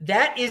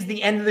 that is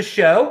the end of the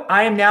show.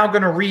 I am now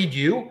going to read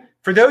you.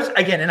 For those,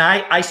 again, and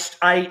I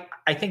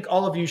think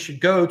all of you should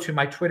go to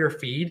my Twitter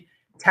feed,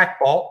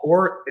 TechBalt,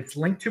 or it's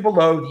linked to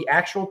below the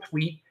actual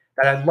tweet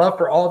that I'd love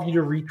for all of you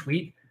to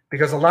retweet,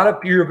 because a lot of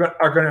you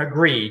are going to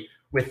agree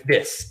with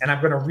this. And I'm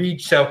going to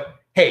read. So,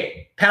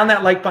 hey, pound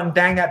that like button,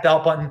 bang that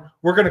bell button.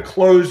 We're going to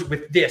close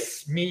with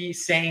this, me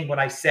saying what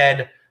I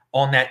said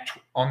on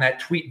that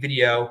tweet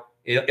video.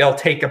 It'll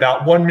take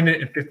about 1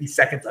 minute and 50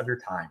 seconds of your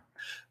time.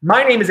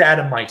 My name is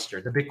Adam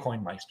Meister, the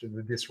Bitcoin Meister,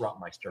 the Disrupt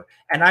Meister,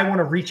 and I want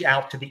to reach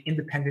out to the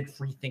independent,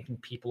 free-thinking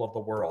people of the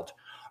world.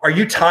 Are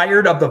you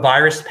tired of the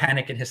virus,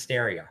 panic, and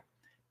hysteria?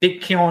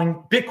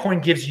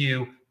 Bitcoin gives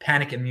you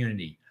panic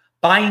immunity.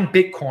 Buying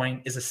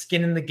Bitcoin is a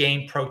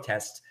skin-in-the-game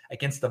protest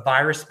against the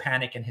virus,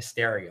 panic, and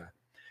hysteria.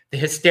 The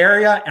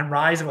hysteria and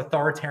rise of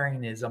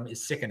authoritarianism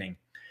is sickening.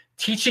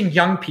 Teaching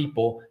young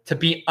people to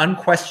be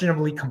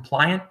unquestionably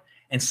compliant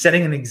and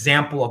setting an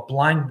example of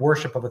blind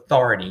worship of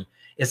authority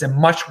is a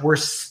much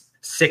worse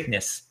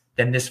sickness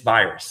than this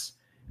virus.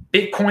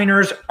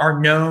 Bitcoiners are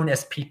known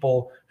as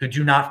people who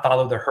do not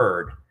follow the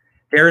herd.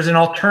 There is an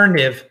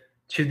alternative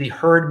to the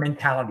herd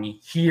mentality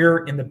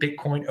here in the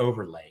Bitcoin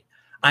overlay.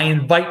 I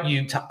invite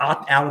you to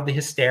opt out of the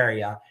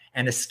hysteria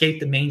and escape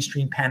the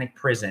mainstream panic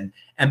prison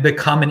and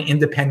become an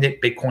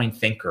independent Bitcoin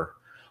thinker.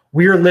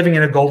 We are living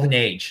in a golden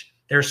age.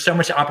 There's so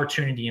much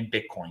opportunity in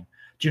Bitcoin.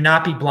 Do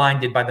not be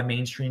blinded by the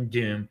mainstream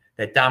doom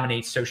that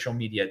dominates social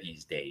media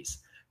these days.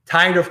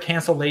 Tired of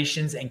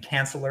cancellations and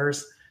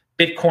cancelers?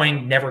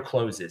 Bitcoin never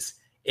closes.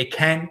 It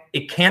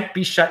can't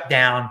be shut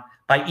down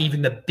by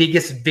even the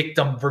biggest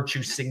victim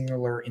virtue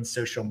signaler in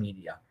social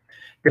media.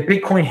 The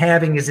Bitcoin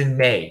halving is in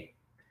May.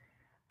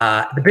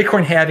 The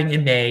Bitcoin halving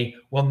in May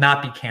will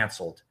not be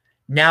canceled.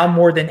 Now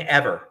more than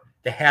ever,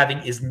 the halving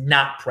is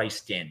not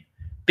priced in.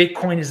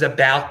 Bitcoin is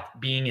about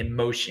being in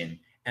motion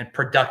and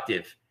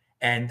productive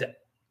and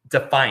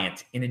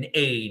defiant in an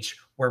age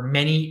where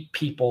many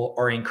people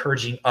are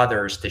encouraging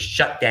others to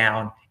shut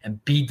down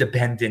and be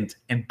dependent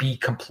and be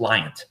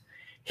compliant.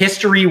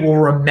 History will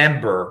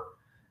remember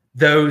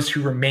those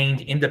who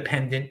remained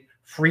independent,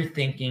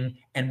 free-thinking,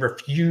 and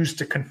refused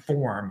to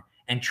conform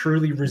and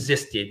truly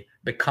resisted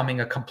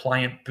becoming a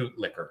compliant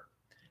bootlicker.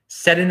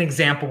 Set an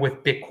example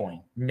with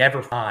Bitcoin.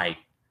 Never lie.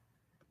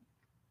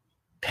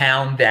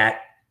 Pound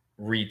that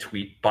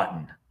retweet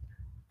button.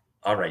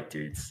 All right,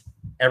 dudes.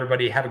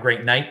 Everybody have a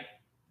great night.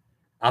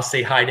 I'll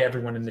say hi to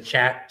everyone in the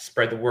chat,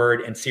 spread the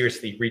word, and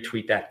seriously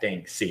retweet that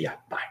thing. See ya.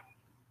 Bye.